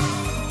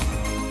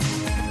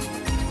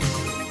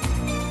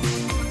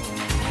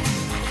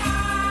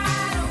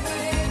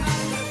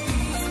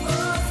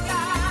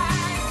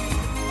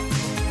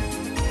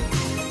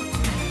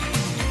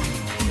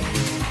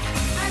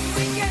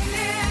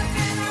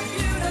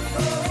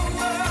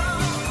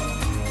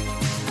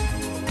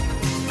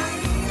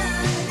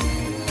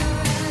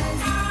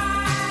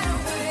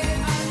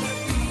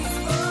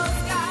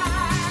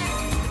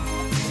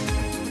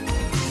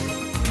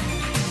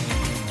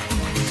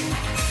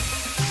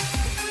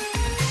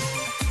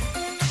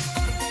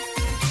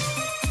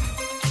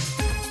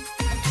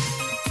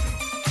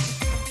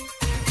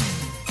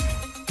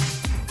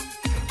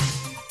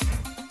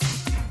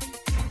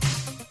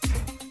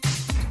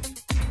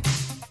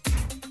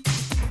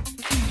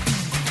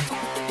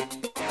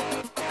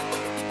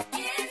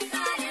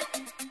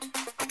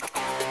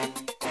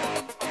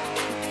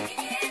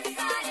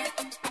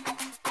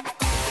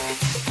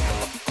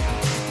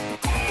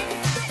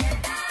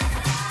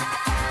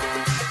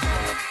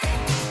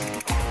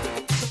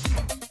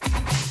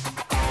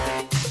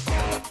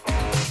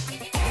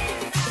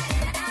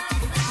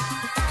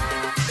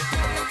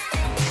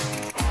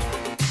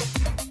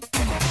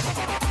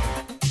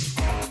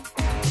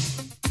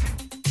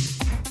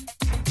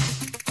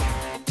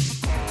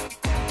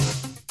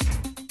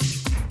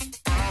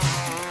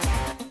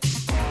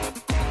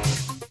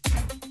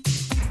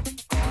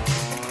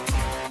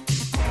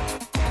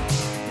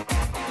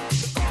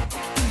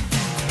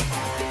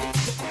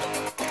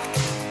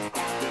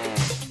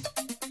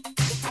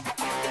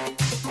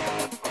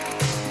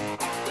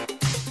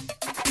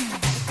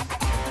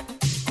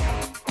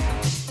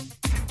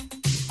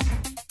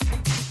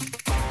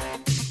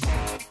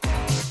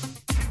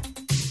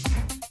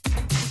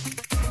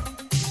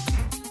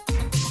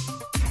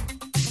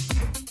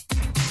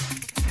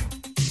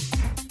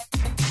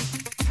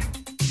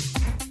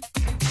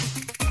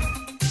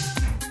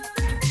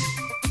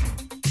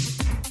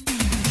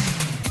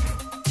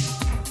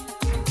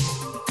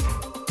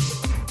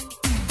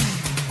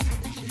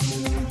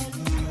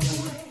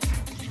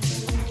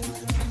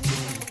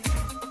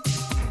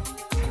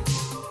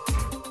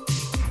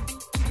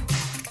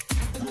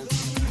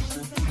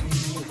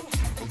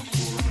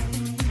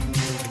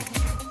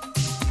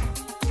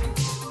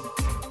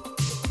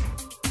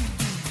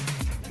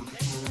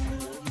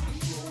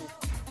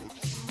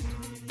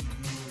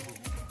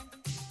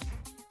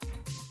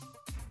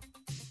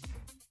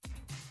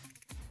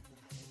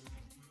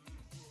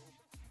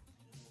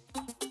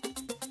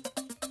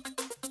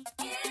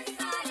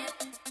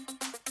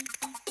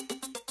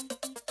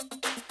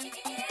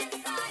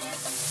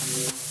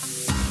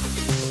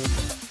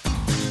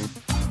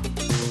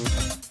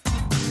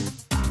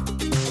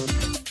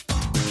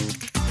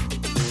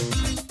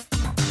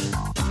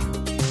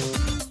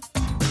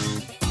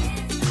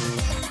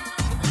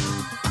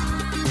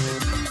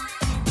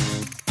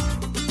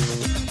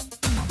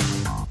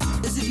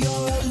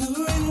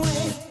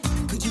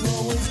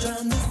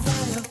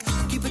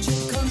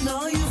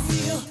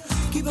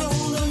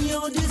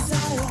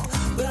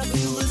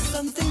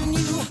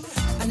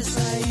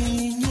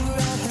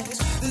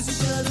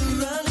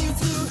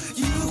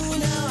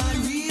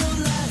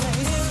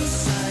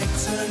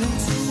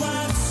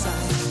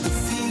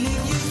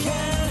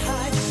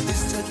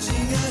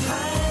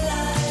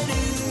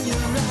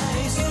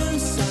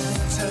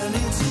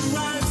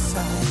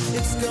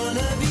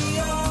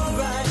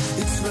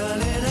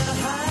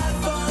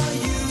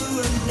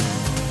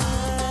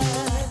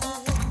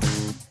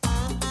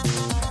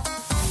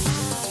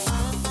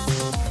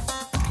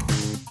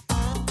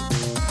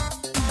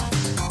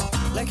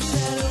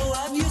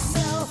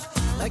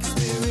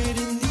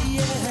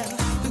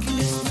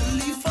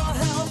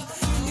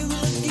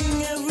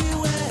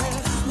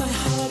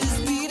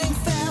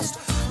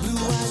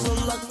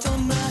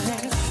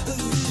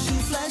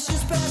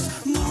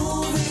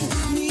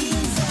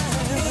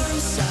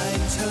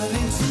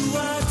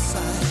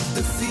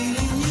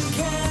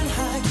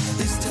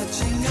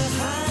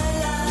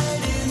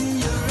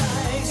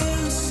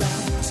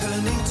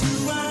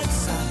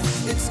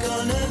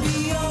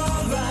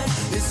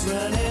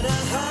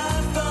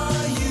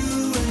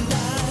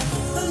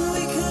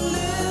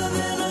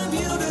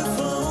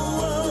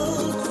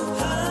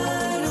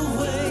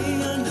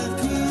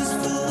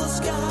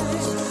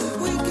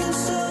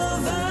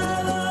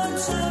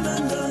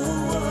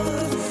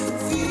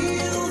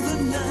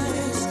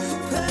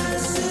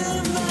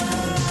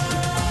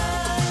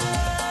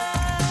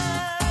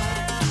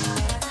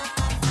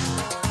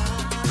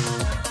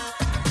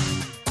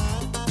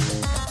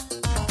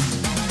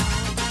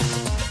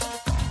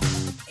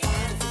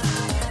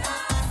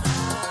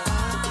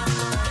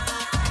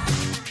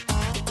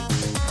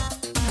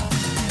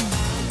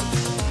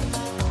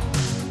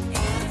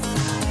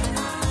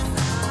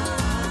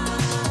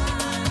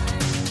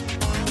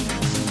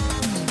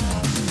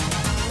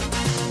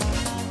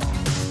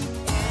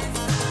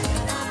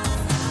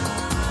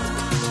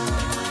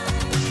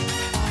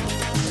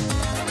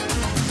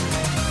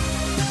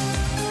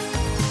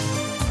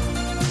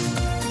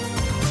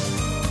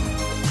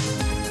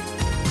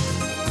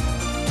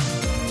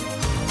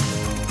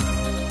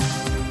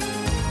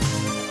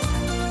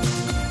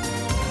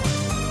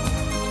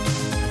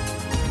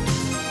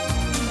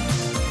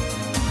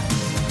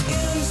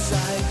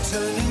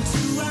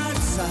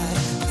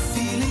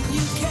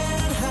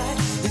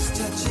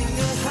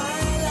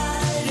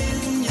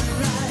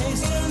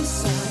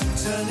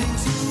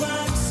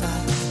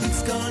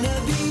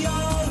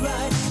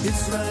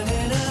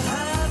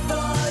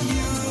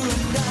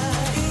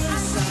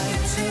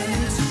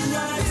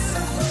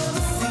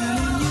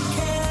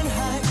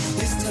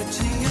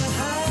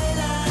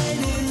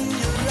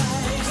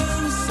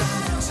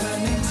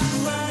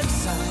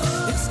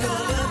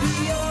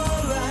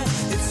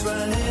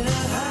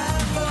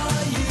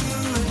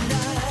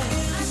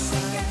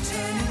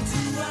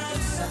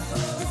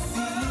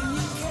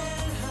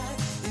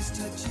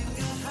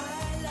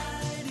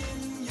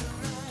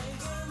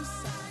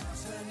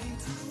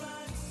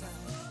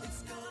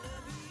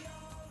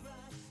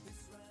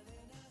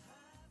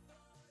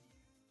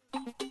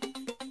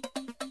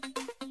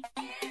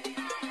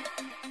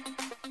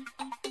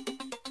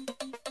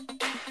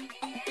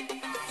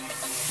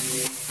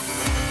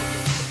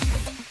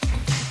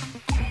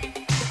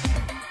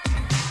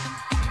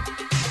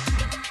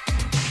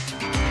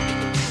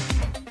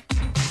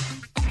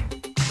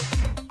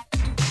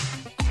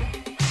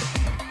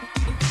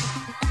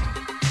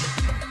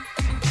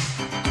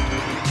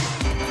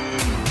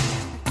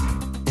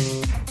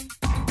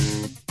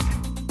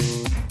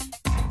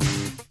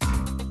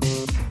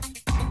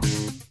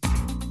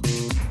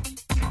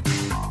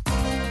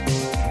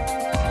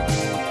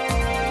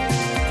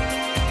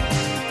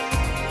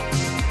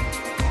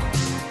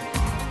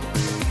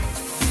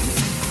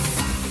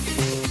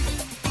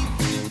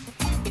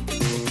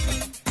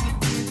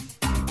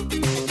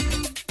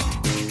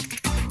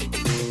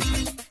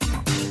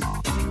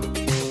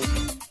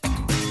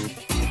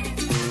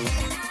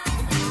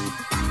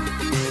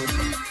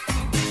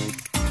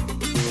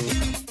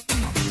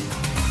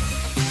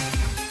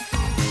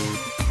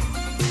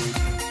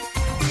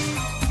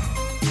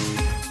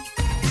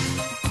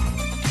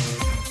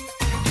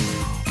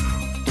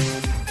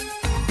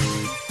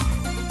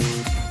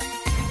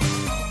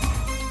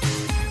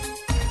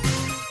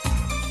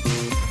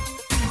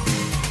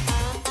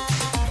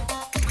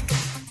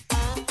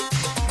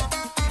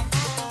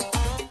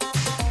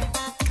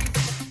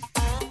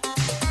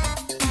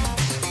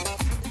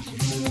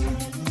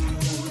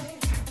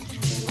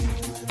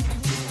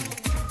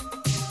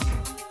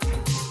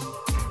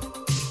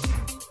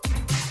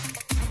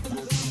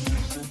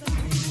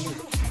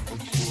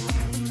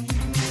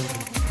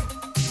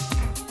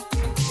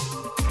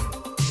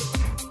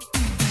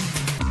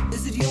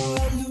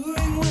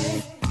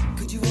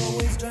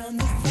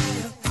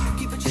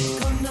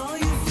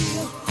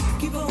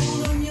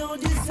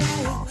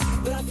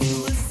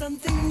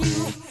 you,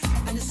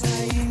 and it's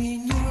lying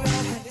in your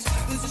eyes.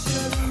 There's a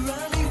shudder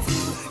running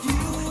through you.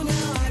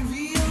 Now I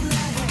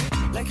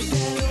realize, like a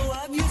shadow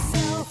of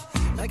yourself,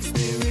 like a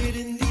spirit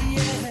in the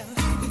air,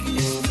 looking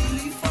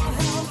desperately for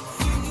help.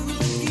 You were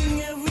looking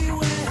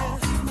everywhere.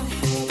 My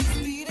heart is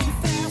beating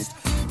fast.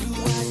 Blue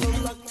eyes are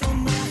locked on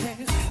my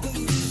head. The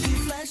vision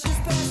flashes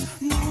past,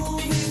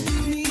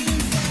 moving me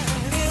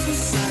inside.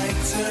 Inside,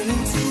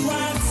 turning to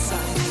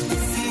outside. The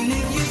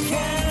feeling you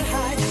can't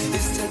hide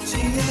is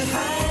touching a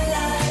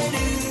highlight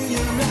in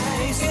your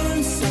eyes.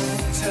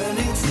 Inside,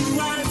 turning to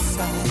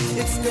outside.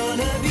 It's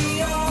gonna be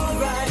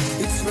alright.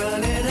 It's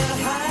running a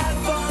high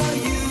for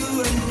you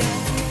and I.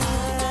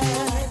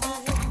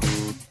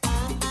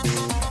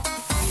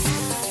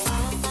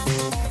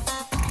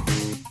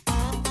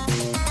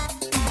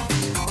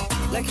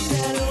 Like a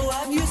shadow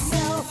of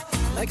yourself,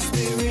 like a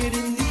spirit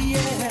in the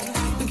air,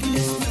 looking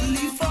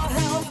desperately for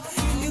help.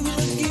 You were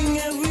looking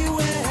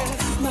everywhere.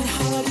 My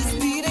heart is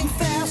beating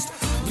fast.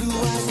 Blue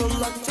eyes are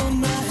locked on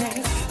my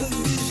head. A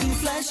vision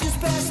flashes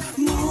past,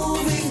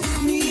 moving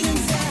me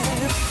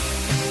inside.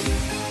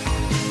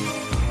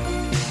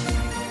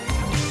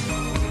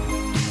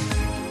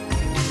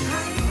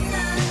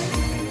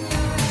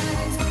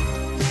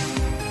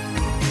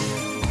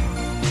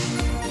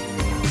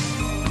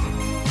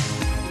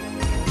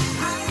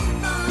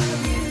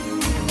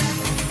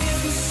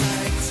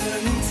 Inside,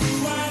 turning to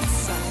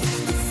outside.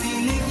 The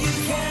feeling you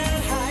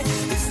can't hide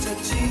is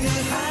touching a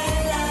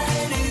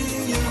highlight in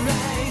your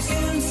eyes.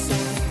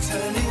 Inside,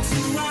 turning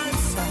to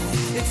outside.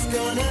 It's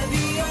gonna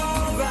be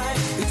alright.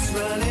 It's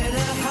running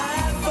a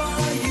high for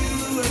you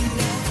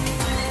and I.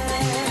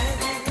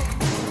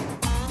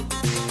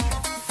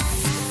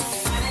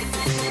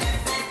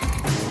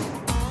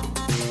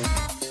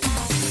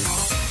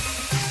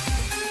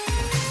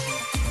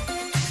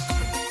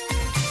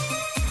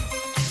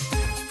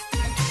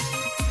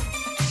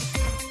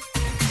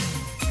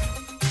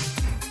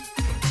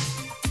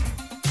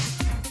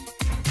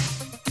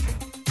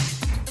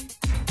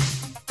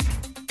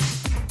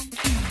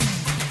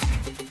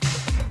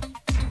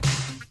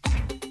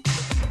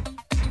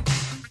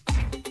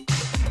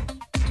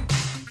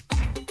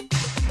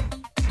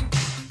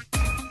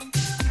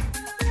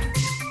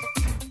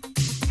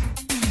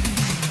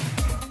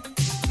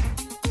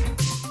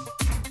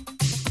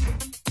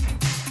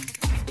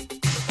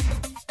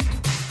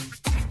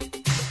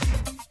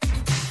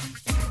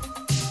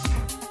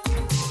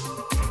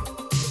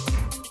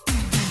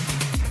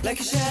 Like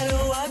a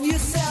shadow of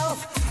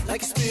yourself,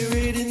 like a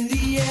spirit in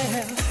the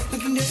air,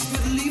 looking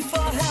desperately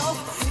for help.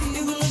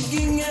 You were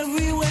looking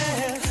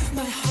everywhere.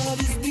 My heart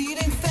is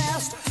beating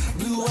fast.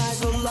 Blue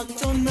eyes are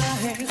locked on my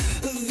head.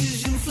 A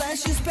vision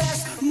flashes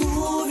past,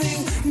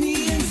 moving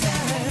me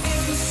inside.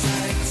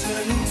 Inside,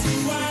 turning to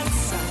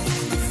outside.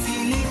 The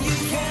feeling you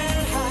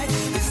can't hide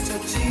is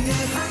touching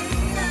a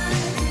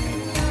highlight.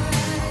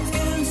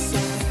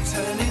 Inside,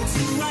 turning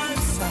to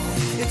outside.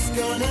 It's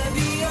gonna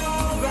be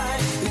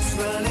alright. It's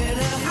running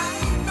a high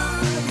for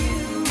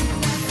you.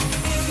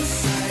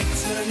 Inside,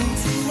 turning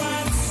to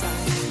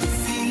outside. The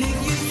feeling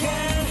you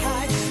can't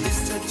hide is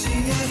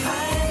touching a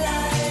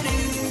highlight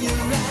in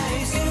your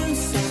eyes.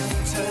 Inside,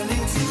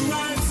 turning to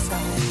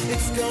outside.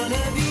 It's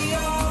gonna be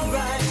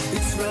alright.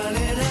 It's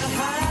running a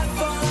high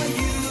for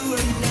you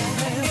and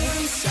I.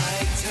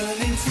 Inside,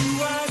 turning to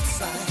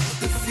outside.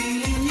 The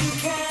feeling you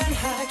can't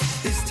hide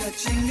is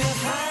touching a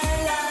high.